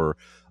ready for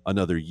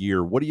another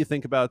year. What do you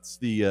think about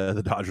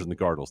the Dodgers and the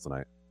Cardinals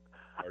tonight?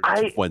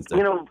 Wednesday.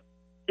 You know,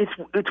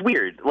 it's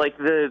weird. Like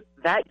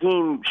that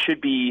game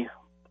should be.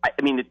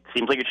 I mean, it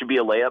seems like it should be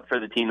a layup for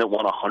the team that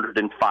won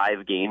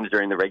 105 games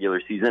during the regular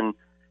season.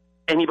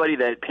 Anybody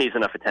that pays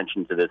enough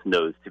attention to this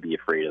knows to be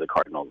afraid of the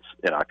Cardinals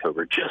in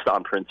October, just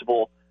on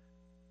principle.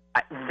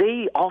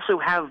 They also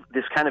have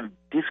this kind of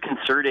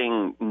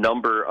disconcerting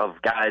number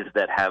of guys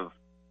that have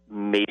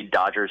made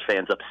Dodgers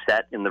fans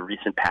upset in the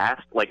recent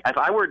past. Like, if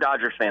I were a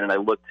Dodgers fan and I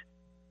looked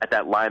at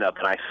that lineup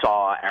and I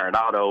saw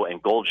Arenado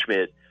and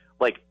Goldschmidt,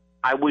 like,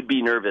 I would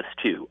be nervous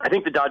too. I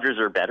think the Dodgers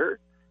are better,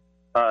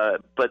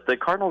 but the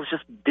Cardinals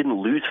just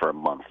didn't lose for a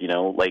month, you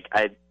know? Like,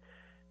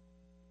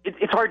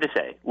 it's hard to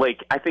say.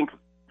 Like, I think,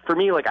 for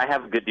me, like, I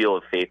have a good deal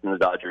of faith in the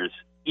Dodgers,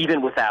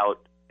 even without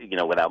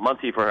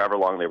Muncy for however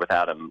long they're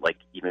without him, like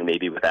even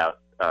maybe without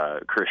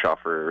Kershaw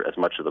for as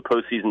much of the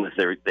postseason as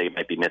they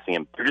might be missing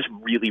him. They're just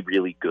really,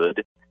 really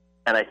good.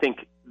 And I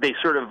think they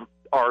sort of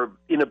are,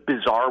 in a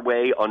bizarre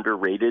way,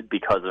 underrated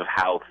because of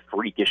how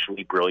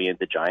freakishly brilliant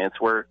the Giants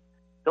were.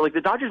 So, like,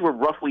 the Dodgers were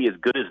roughly as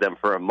good as them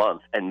for a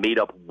month and made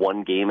up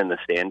 1 game in the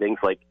standings.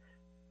 Like,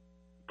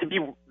 to be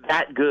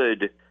that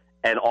good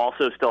and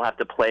also still have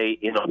to play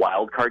in a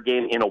wild card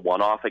game in a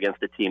one-off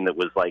against a team that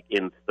was like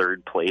in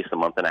 3rd place a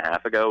month and a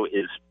half ago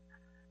is,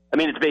 I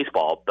mean, it's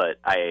baseball, but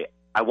I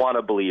want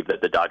to believe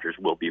that the Dodgers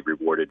will be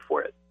rewarded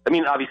for it. I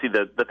mean, obviously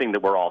the thing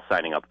that we're all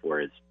signing up for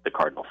is the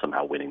Cardinals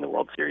somehow winning the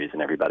World Series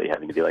and everybody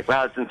having to be like,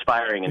 wow, it's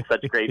inspiring and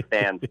such great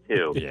fans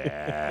too.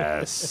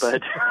 Yes.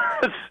 But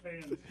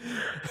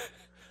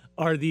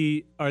Are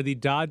the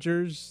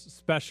Dodgers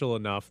special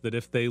enough that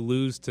if they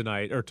lose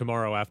tonight or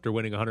tomorrow after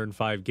winning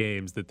 105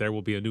 games, that there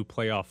will be a new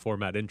playoff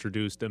format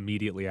introduced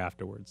immediately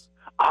afterwards?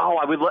 Oh,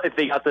 I would love if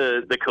they got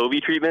the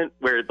Kobe treatment,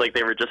 where it's like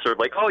they were just sort of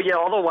like, oh yeah,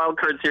 all the wild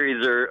card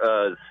series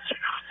are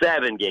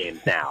 7 games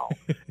now,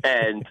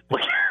 and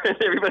like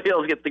everybody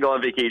else gets to go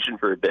on vacation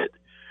for a bit.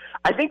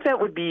 I think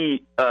that would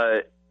be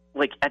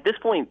like at this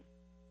point,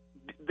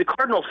 the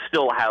Cardinals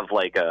still have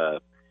like a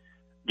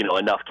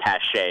enough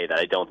cachet that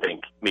I don't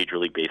think Major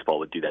League Baseball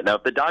would do that. Now,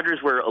 if the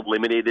Dodgers were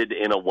eliminated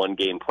in a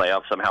one-game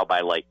playoff somehow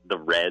by, like, the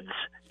Reds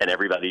and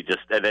everybody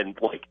and then,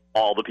 like,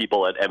 all the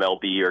people at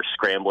MLB are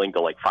scrambling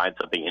to, like, find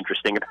something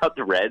interesting about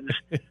the Reds,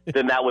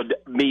 then that would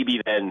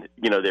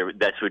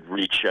that would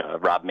reach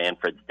Rob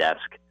Manfred's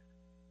desk.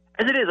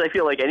 As it is, I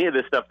feel like any of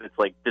this stuff that's,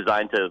 like,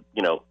 designed to,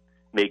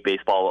 make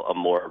baseball a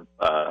more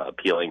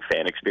appealing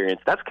fan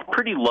experience, that's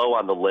pretty low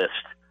on the list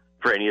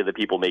for any of the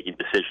people making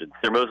decisions.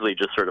 They're mostly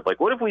just sort of like,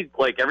 what if we,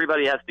 like,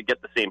 everybody has to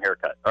get the same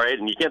haircut, all right?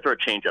 And you can't throw a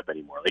changeup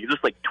anymore. Like, it's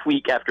just, like,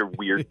 tweak after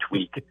weird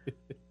tweak.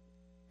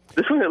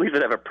 This one at least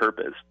would have a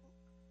purpose.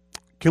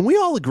 Can we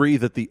all agree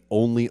that the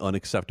only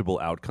unacceptable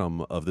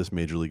outcome of this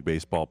Major League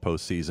Baseball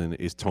postseason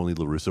is Tony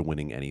La Russa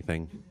winning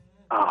anything?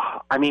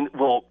 I mean,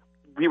 well,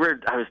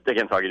 I was,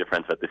 again, talking to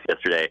friends about this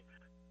yesterday.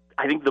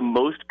 I think the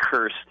most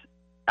cursed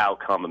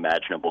outcome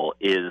imaginable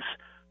is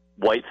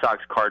White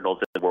Sox Cardinals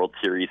in the World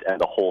Series, and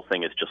the whole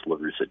thing is just La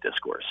Russa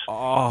discourse.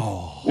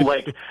 Oh,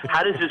 like,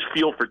 how does this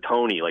feel for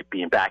Tony? Like,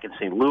 being back in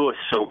St. Louis,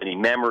 so many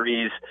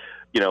memories.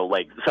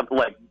 Like something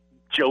like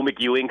Joe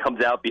McEwing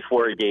comes out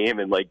before a game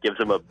and, like, gives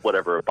him a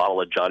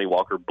bottle of Johnny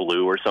Walker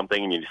Blue or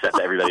something, and you just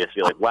everybody has to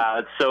be like, wow,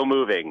 it's so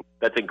moving.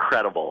 That's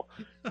incredible.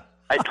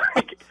 I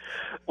think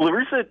La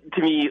Russa,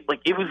 to me,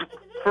 like, it was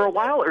for a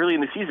while early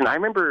in the season. I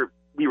remember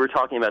we were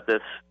talking about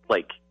this,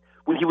 like,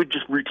 when he would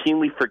just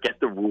routinely forget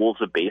the rules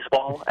of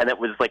baseball. And it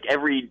was like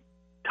every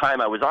time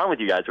I was on with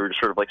you guys, we were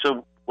just sort of like,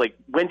 so, like,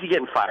 when's he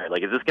getting fired?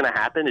 Like, is this going to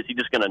happen? Is he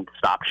just going to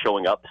stop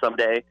showing up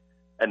someday?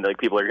 And, like,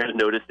 people are going to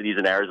notice that he's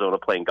in Arizona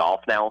playing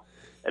golf now,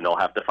 and they'll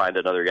have to find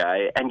another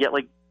guy. And yet,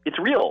 like, it's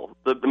real.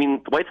 The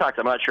White Sox,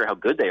 I'm not sure how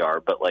good they are,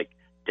 but, like,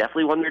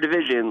 definitely won their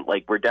division.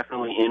 Like, we're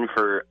definitely in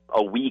for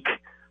a week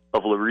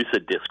of La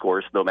Russa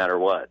discourse no matter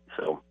what.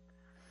 So,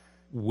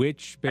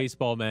 which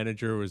baseball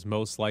manager was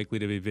most likely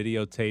to be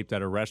videotaped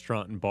at a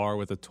restaurant and bar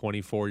with a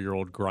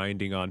 24-year-old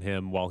grinding on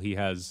him while he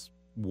has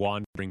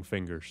wandering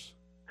fingers?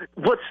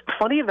 What's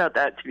funny about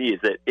that to me is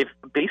that if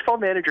baseball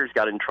managers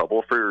got in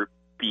trouble for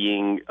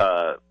being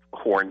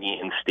horny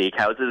in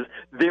steakhouses,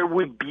 there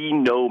would be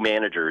no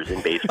managers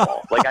in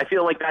baseball. Like, I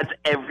feel like that's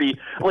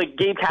like,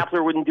 Gabe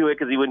Kapler wouldn't do it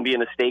because he wouldn't be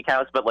in a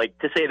steakhouse, but, like,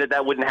 to say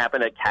that wouldn't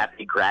happen at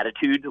Cafe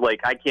Gratitude,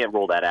 like, I can't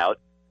roll that out.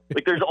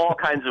 Like, there's all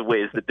kinds of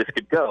ways that this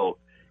could go.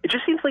 It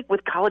just seems like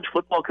with college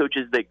football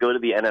coaches that go to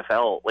the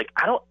NFL, like,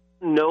 I don't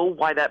know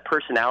why that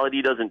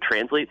personality doesn't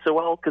translate so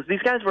well, because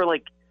these guys were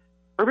like,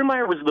 Urban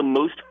Meyer was the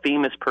most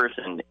famous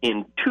person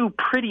in two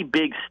pretty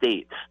big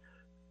states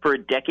for a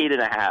decade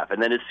and a half,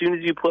 and then as soon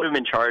as you put him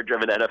in charge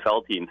of an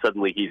NFL team,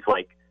 suddenly he's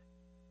like,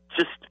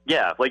 just,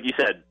 yeah, like you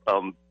said,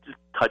 just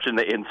touching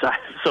the inside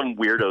of some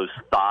weirdo's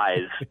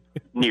thighs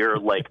near,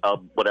 like, a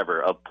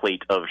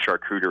plate of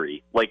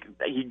charcuterie. Like,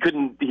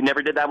 he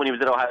never did that when he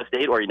was at Ohio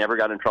State, or he never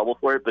got in trouble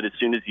for it, but as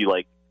soon as you,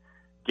 like,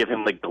 give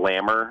him the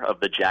glamour of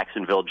the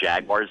Jacksonville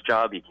Jaguars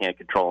job, he can't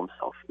control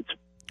himself.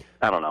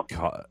 I don't know.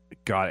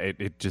 God,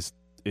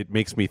 it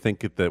makes me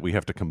think that we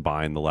have to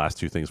combine the last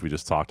two things we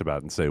just talked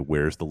about and say,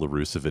 where's the La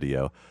Russa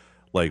video?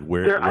 Like,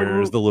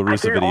 where's the La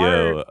Russa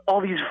video? Are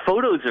all these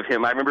photos of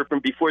him, I remember from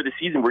before the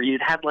season, where he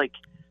had like,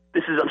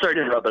 I'm sorry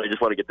to interrupt, but I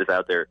just want to get this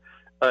out there.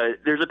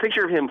 There's a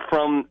picture of him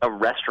from a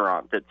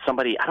restaurant that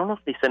somebody, I don't know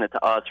if they sent it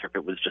to us or if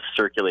it was just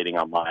circulating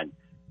online.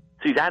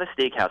 So he's at a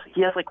steakhouse.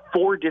 He has like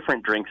 4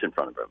 different drinks in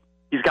front of him.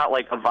 He's got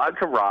like a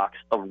vodka rocks,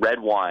 a red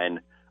wine,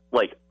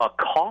 like a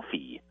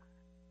coffee,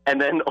 and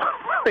then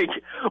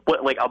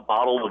like a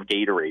bottle of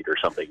Gatorade or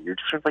something. You're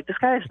just sort of like, this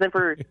guy has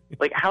never,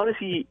 like, how does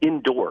he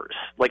endorse?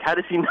 Like, how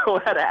does he know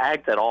how to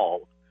act at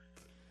all?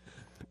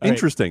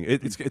 Interesting.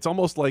 It's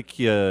almost like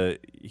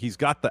he's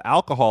got the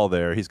alcohol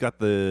there. He's got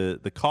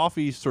the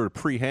coffee sort of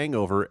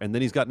pre-hangover, and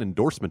then he's got an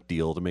endorsement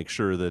deal to make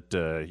sure that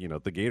the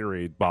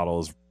Gatorade bottle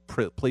is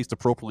placed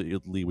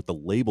appropriately with the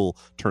label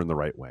turned the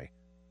right way.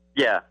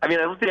 Yeah, I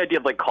mean, I love the idea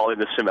of like calling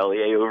the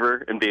sommelier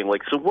over and being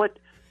like, so what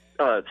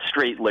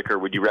straight liquor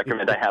would you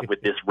recommend I have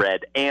with this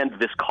red and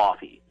this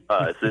coffee?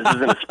 So this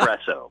is an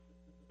espresso.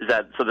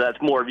 So that's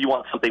more if you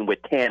want something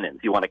with tannins.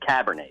 You want a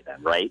Cabernet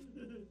then, right?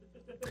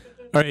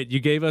 All right, you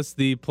gave us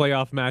the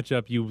playoff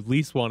matchup you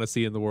least want to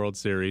see in the World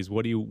Series.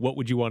 What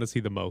would you want to see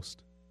the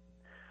most?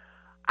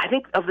 I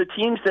think of the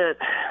teams that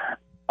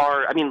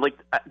are, I mean, like,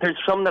 there's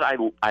some that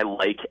I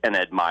like and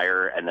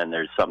admire, and then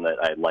there's some that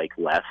I like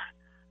less.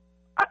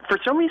 For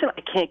some reason,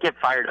 I can't get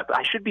fired up.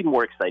 I should be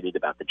more excited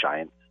about the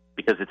Giants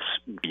because it's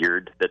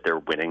weird that they're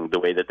winning the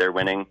way that they're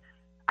winning.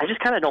 I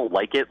just kind of don't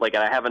like it. Like,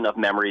 I have enough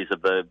memories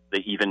of the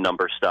even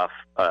number stuff,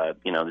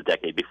 the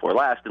decade before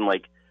last, and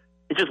like,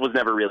 it just was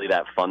never really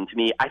that fun to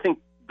me. I think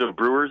the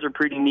Brewers are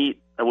pretty neat.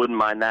 I wouldn't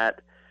mind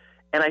that.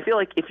 And I feel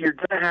like if you're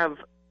going to have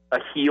a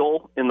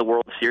heel in the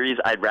World Series,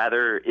 I'd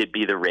rather it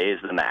be the Rays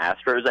than the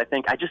Astros, I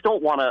think. I just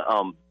don't want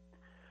to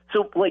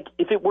so, like,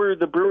 if it were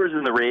the Brewers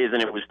and the Rays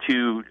and it was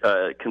two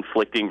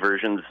conflicting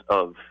versions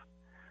of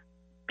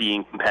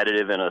being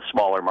competitive in a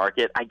smaller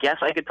market, I guess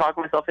I could talk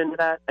myself into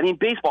that. I mean,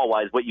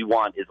 baseball-wise, what you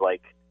want is,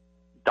 like,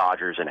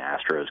 Dodgers and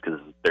Astros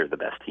because they're the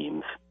best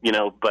teams,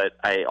 but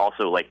I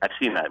also, like, I've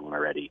seen that one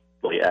already.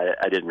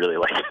 I didn't really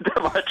like it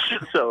that much.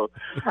 So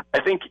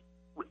I think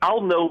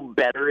I'll know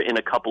better in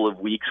a couple of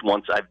weeks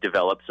once I've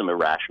developed some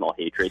irrational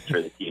hatred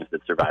for the teams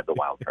that survive the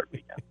wild card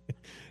weekend.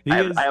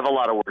 I have a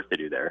lot of work to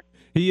do there.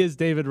 He is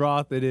David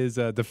Roth. It is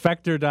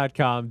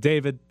defector.com.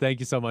 David, thank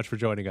you so much for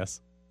joining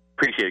us.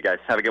 Appreciate it, guys.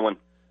 Have a good one.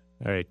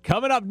 All right,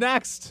 coming up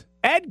next,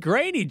 Ed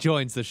Graney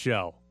joins the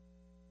show.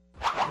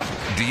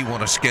 Do you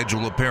want to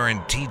schedule a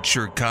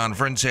parent-teacher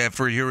conference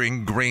after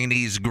hearing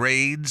Graney's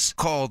grades?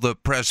 Call the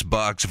Press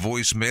Box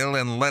voicemail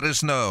and let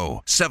us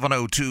know.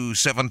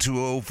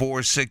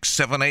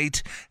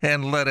 702-720-4678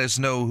 and let us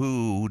know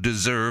who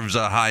deserves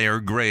a higher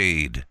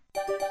grade.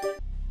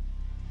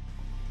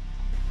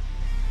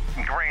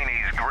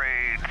 Graney's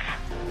grades.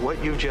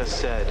 What you just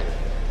said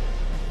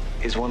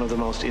is one of the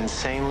most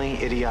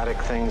insanely idiotic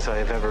things I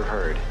have ever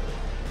heard.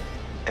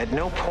 At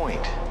no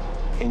point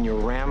in your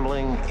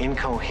rambling,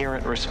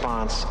 incoherent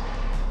response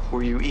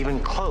were you even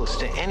close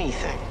to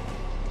anything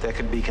that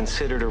could be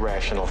considered a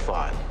rational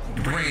thought.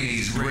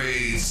 Graney's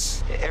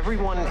grades.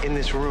 Everyone in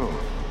this room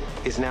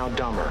is now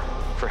dumber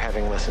for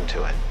having listened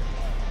to it.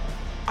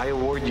 I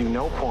award you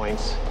no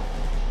points,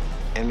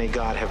 and may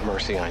God have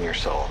mercy on your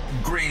soul.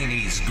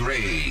 Graney's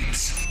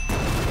grades.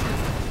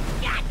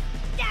 God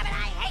damn it,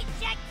 I hate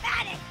Jack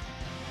Paddock!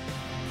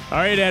 All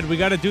right, Ed, we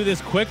got to do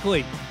this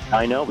quickly.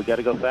 I know, we got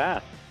to go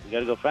fast.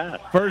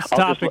 First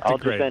topic I'll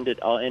to grade.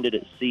 I'll end it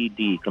at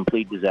CD,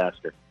 complete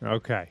disaster.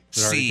 Okay.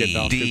 We're already getting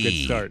off to a good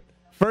CD. start.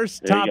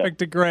 First There you topic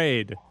to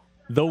grade,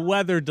 the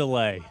weather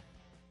delay.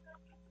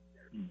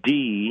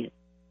 D.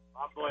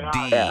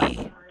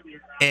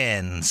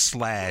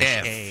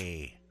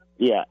 D-N/A.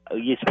 Yeah,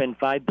 you spend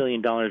 $5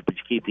 billion, but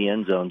you keep the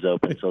end zones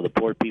open, so the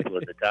poor people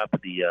at the top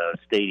of the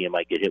stadium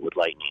might get hit with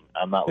lightning.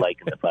 I'm not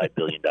liking the $5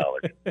 billion.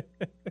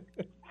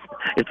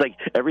 It's like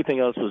everything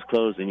else was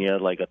closed, and you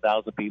had like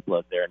 1,000 people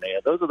up there, and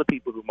those are the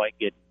people who might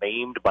get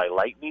maimed by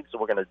lightning. So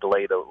we're going to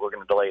delay the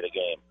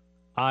game.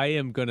 I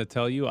am going to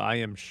tell you, I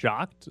am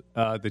shocked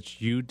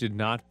that you did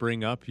not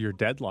bring up your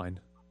deadline.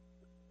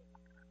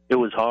 It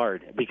was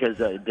hard because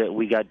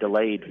we got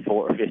delayed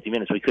for 50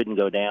 minutes. We couldn't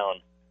go down.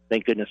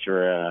 Thank goodness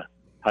for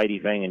Heidi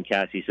Fang and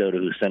Cassie Soda,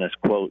 who sent us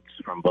quotes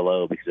from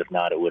below, because if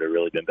not, it would have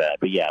really been bad.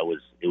 But yeah,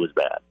 it was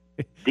bad.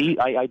 D.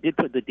 I did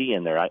put the D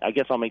in there. I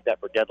guess I'll make that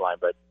for deadline,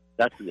 but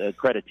that's a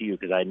credit to you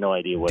because I had no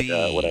idea what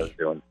I was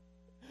doing.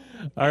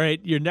 All right,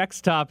 your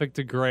next topic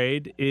to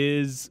grade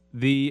is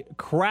the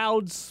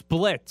crowd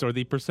split, or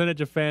the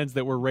percentage of fans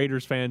that were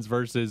Raiders fans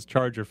versus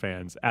Charger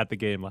fans at the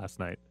game last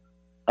night.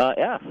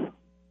 F.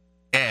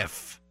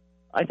 F.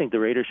 I think the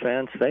Raiders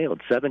fans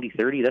failed.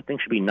 70-30. That thing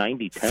should be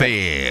 90-10.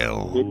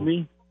 Fail. Kidding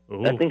me?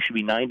 Ooh. That thing should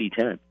be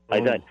 90-10. I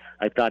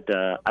thought.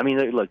 I mean,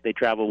 look, they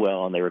travel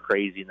well and they were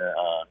crazy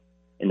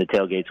in the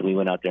tailgates. We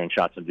went out there and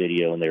shot some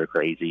video and they were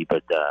crazy.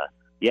 But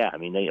yeah, I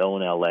mean, they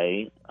own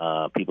LA.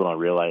 People don't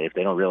realize, if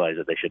they don't realize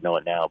it, they should know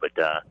it now. But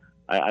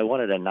I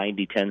wanted a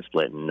 90-10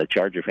 split, and the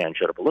Charger fans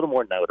showed up a little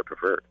more than I would have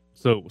preferred.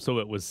 So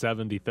it was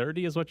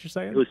 70-30 is what you're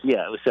saying? It was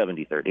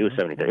 70-30. It was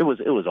 70-30. It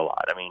was a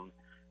lot. I mean,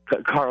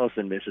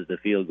 Carlson misses the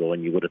field goal,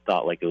 and you would have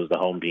thought like it was the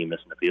home team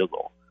missing the field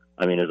goal.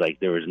 I mean, it was like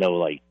there was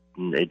no it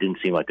didn't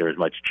seem like there was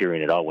much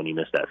cheering at all when he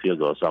missed that field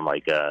goal. So I'm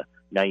like,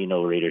 now you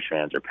know Raiders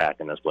fans are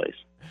packing this place.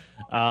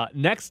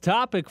 Next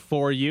topic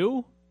for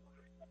you,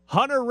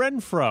 Hunter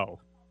Renfrow.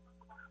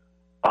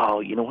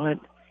 Oh, you know what?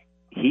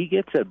 He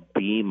gets a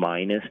B-.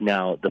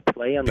 Now, the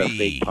play on the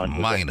fake punt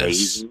was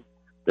amazing.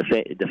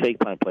 The fake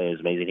punt play is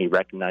amazing. He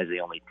recognized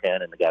the only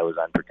 10, and the guy was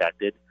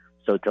unprotected.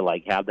 So to,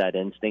 like, have that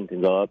instinct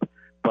and go up.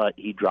 But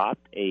he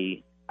dropped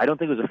I don't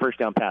think it was a first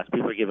down pass.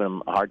 People were giving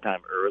him a hard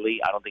time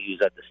early. I don't think he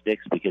was at the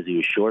sticks because he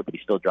was short, but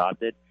he still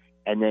dropped it.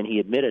 And then he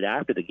admitted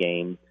after the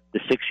game, the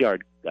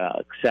 6-yard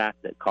sack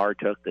that Carr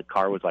took, that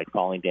Carr was like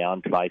falling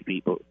down 5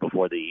 feet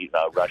before the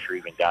rusher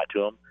even got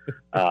to him.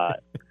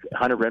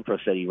 Hunter Renfrow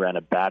said he ran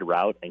a bad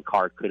route, and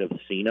Carr could have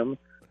seen him,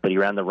 but he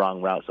ran the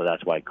wrong route, so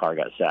that's why Carr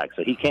got sacked.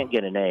 So he can't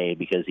get an A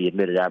because he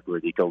admitted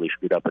afterwards he totally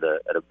screwed up at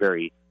a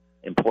very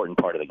important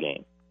part of the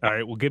game. All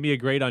right, well, give me a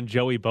grade on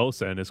Joey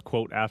Bosa and his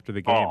quote after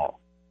the game. Oh.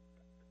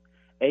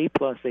 A+.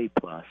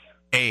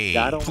 A+.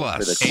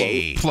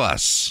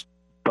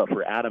 But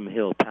for Adam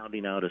Hill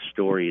pounding out a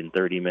story in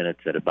 30 minutes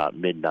at about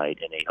midnight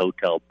in a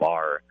hotel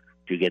bar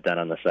to get that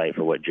on the site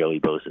for what Joey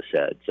Bosa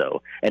said.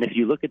 So, and if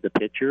you look at the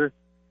picture,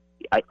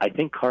 I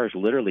think Carr's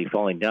literally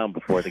falling down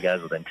before the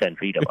guy's within 10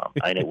 feet of him,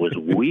 and it was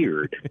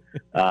weird.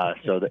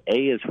 So the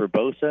A is for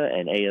Bosa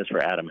and A is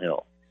for Adam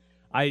Hill.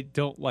 I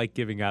don't like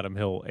giving Adam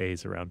Hill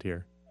A's around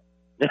here.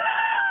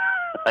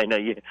 I know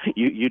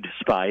you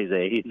despise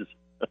A's.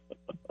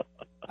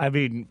 I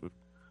mean,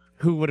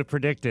 who would have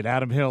predicted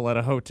Adam Hill at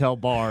a hotel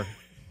bar?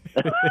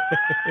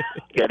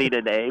 Getting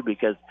an A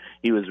because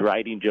he was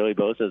writing Joey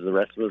Bosa as the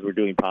rest of us were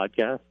doing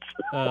podcasts.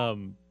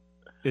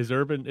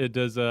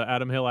 Does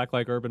Adam Hill act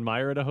like Urban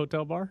Meyer at a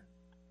hotel bar?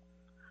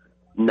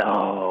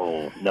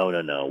 No.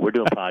 We're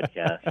doing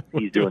podcasts.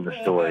 He's doing the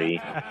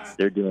story.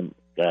 They're doing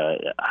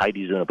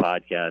Heidi's doing a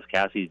podcast.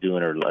 Cassie's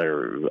doing her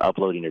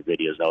uploading her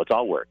videos. No, it's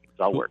all work. It's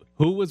all work.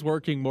 Who was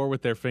working more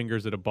with their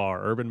fingers at a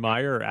bar, Urban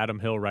Meyer or Adam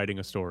Hill writing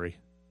a story?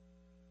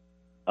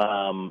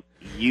 N/A.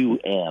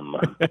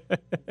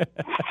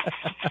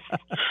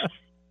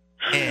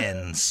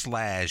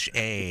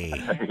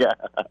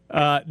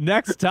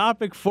 Next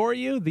topic for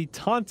you, the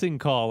taunting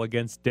call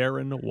against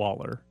Darren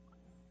Waller.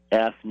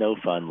 F, no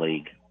fun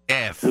league.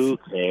 F. Who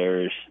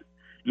cares?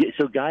 Yeah,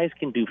 so guys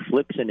can do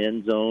flips in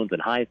end zones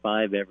and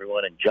high-five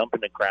everyone and jump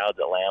into crowds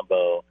at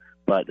Lambeau,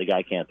 but the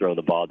guy can't throw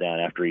the ball down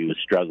after he was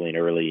struggling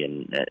early,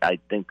 and I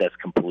think that's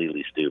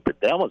completely stupid.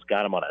 They almost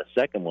got him on a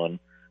second one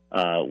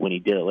when he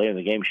did it later in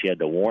the game. She had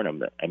to warn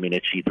him. I mean,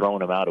 if she'd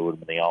thrown him out, it would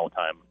have been the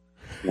all-time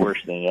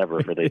worst thing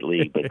ever for the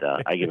league, but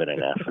I give it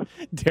an F.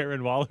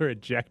 Darren Waller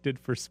ejected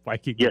for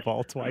spiking the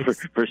ball twice.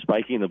 For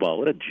spiking the ball.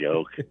 What a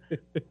joke.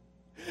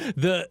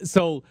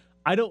 So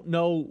I don't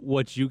know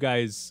what you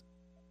guys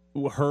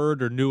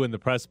heard or knew in the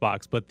press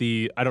box, but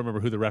I don't remember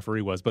who the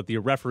referee was, but the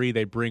referee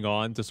they bring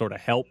on to sort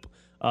of help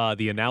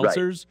the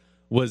announcers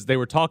was they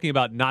were talking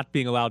about not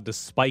being allowed to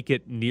spike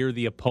it near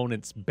the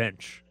opponent's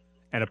bench.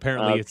 And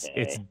apparently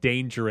it's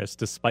dangerous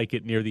to spike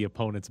it near the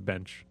opponent's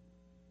bench.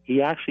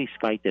 He actually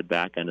spiked it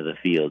back onto the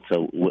field.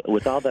 So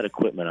with all that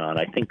equipment on,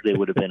 I think they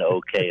would have been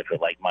okay if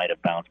it might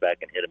have bounced back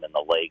and hit him in the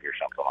leg or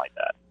something like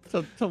that.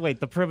 So wait,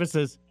 the premise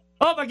is,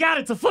 oh my God,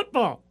 it's a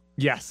football.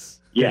 Yes.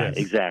 Yeah, yes.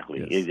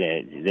 Exactly.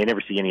 Yes. They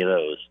never see any of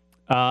those.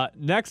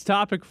 Next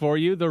topic for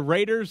you, the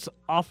Raiders'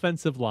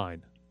 offensive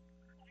line.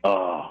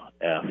 Oh,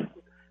 F.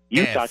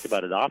 You've F. talked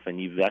about it often.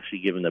 You've actually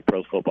given the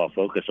Pro Football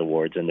Focus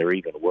Awards, and they're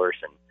even worse.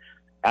 And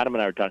Adam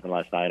and I were talking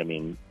last night. I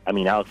mean,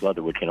 Alex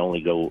Leatherwood can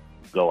only go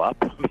up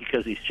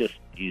because he's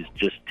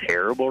just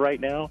terrible right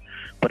now.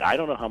 But I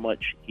don't know how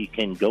much he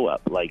can go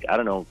up. Like, I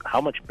don't know how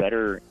much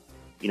better.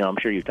 I'm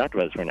sure you've talked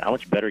about this right now. How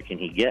much better can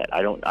he get?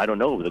 I don't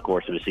know over the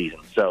course of a season.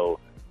 So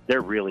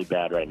they're really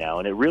bad right now,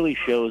 and it really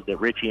shows that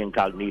Richie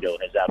Incognito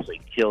has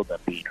absolutely killed them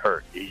being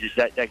hurt. It's just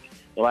that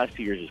the last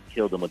 2 years has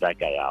killed them with that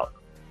guy out.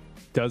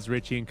 Does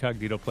Richie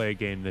Incognito play a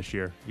game this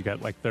year? You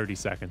got like 30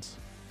 seconds.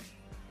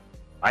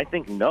 I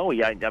think no.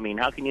 Yeah, I mean,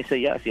 how can you say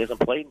yes? He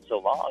hasn't played in so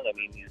long. I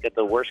mean, he's got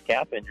the worst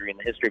calf injury in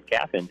the history of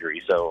calf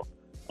injury. So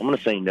I'm going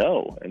to say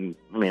no. And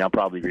I mean, I'll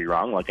probably be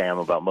wrong, like I am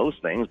about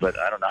most things. But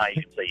I don't know how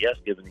you can say yes,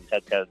 given he's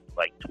had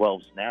like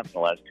 12 snaps in the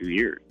last 2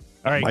 years.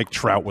 All right, Mike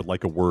Trout would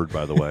like a word,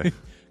 by the way.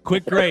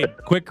 Quick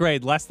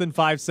grade. Less than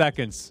 5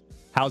 seconds.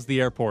 How's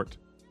the airport?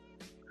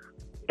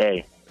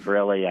 A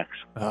for LAX.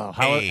 Oh,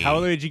 how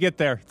early did you get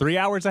there? 3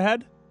 hours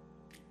ahead?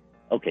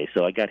 Okay,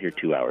 so I got here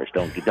 2 hours.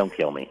 Don't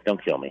kill me.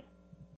 Don't kill me.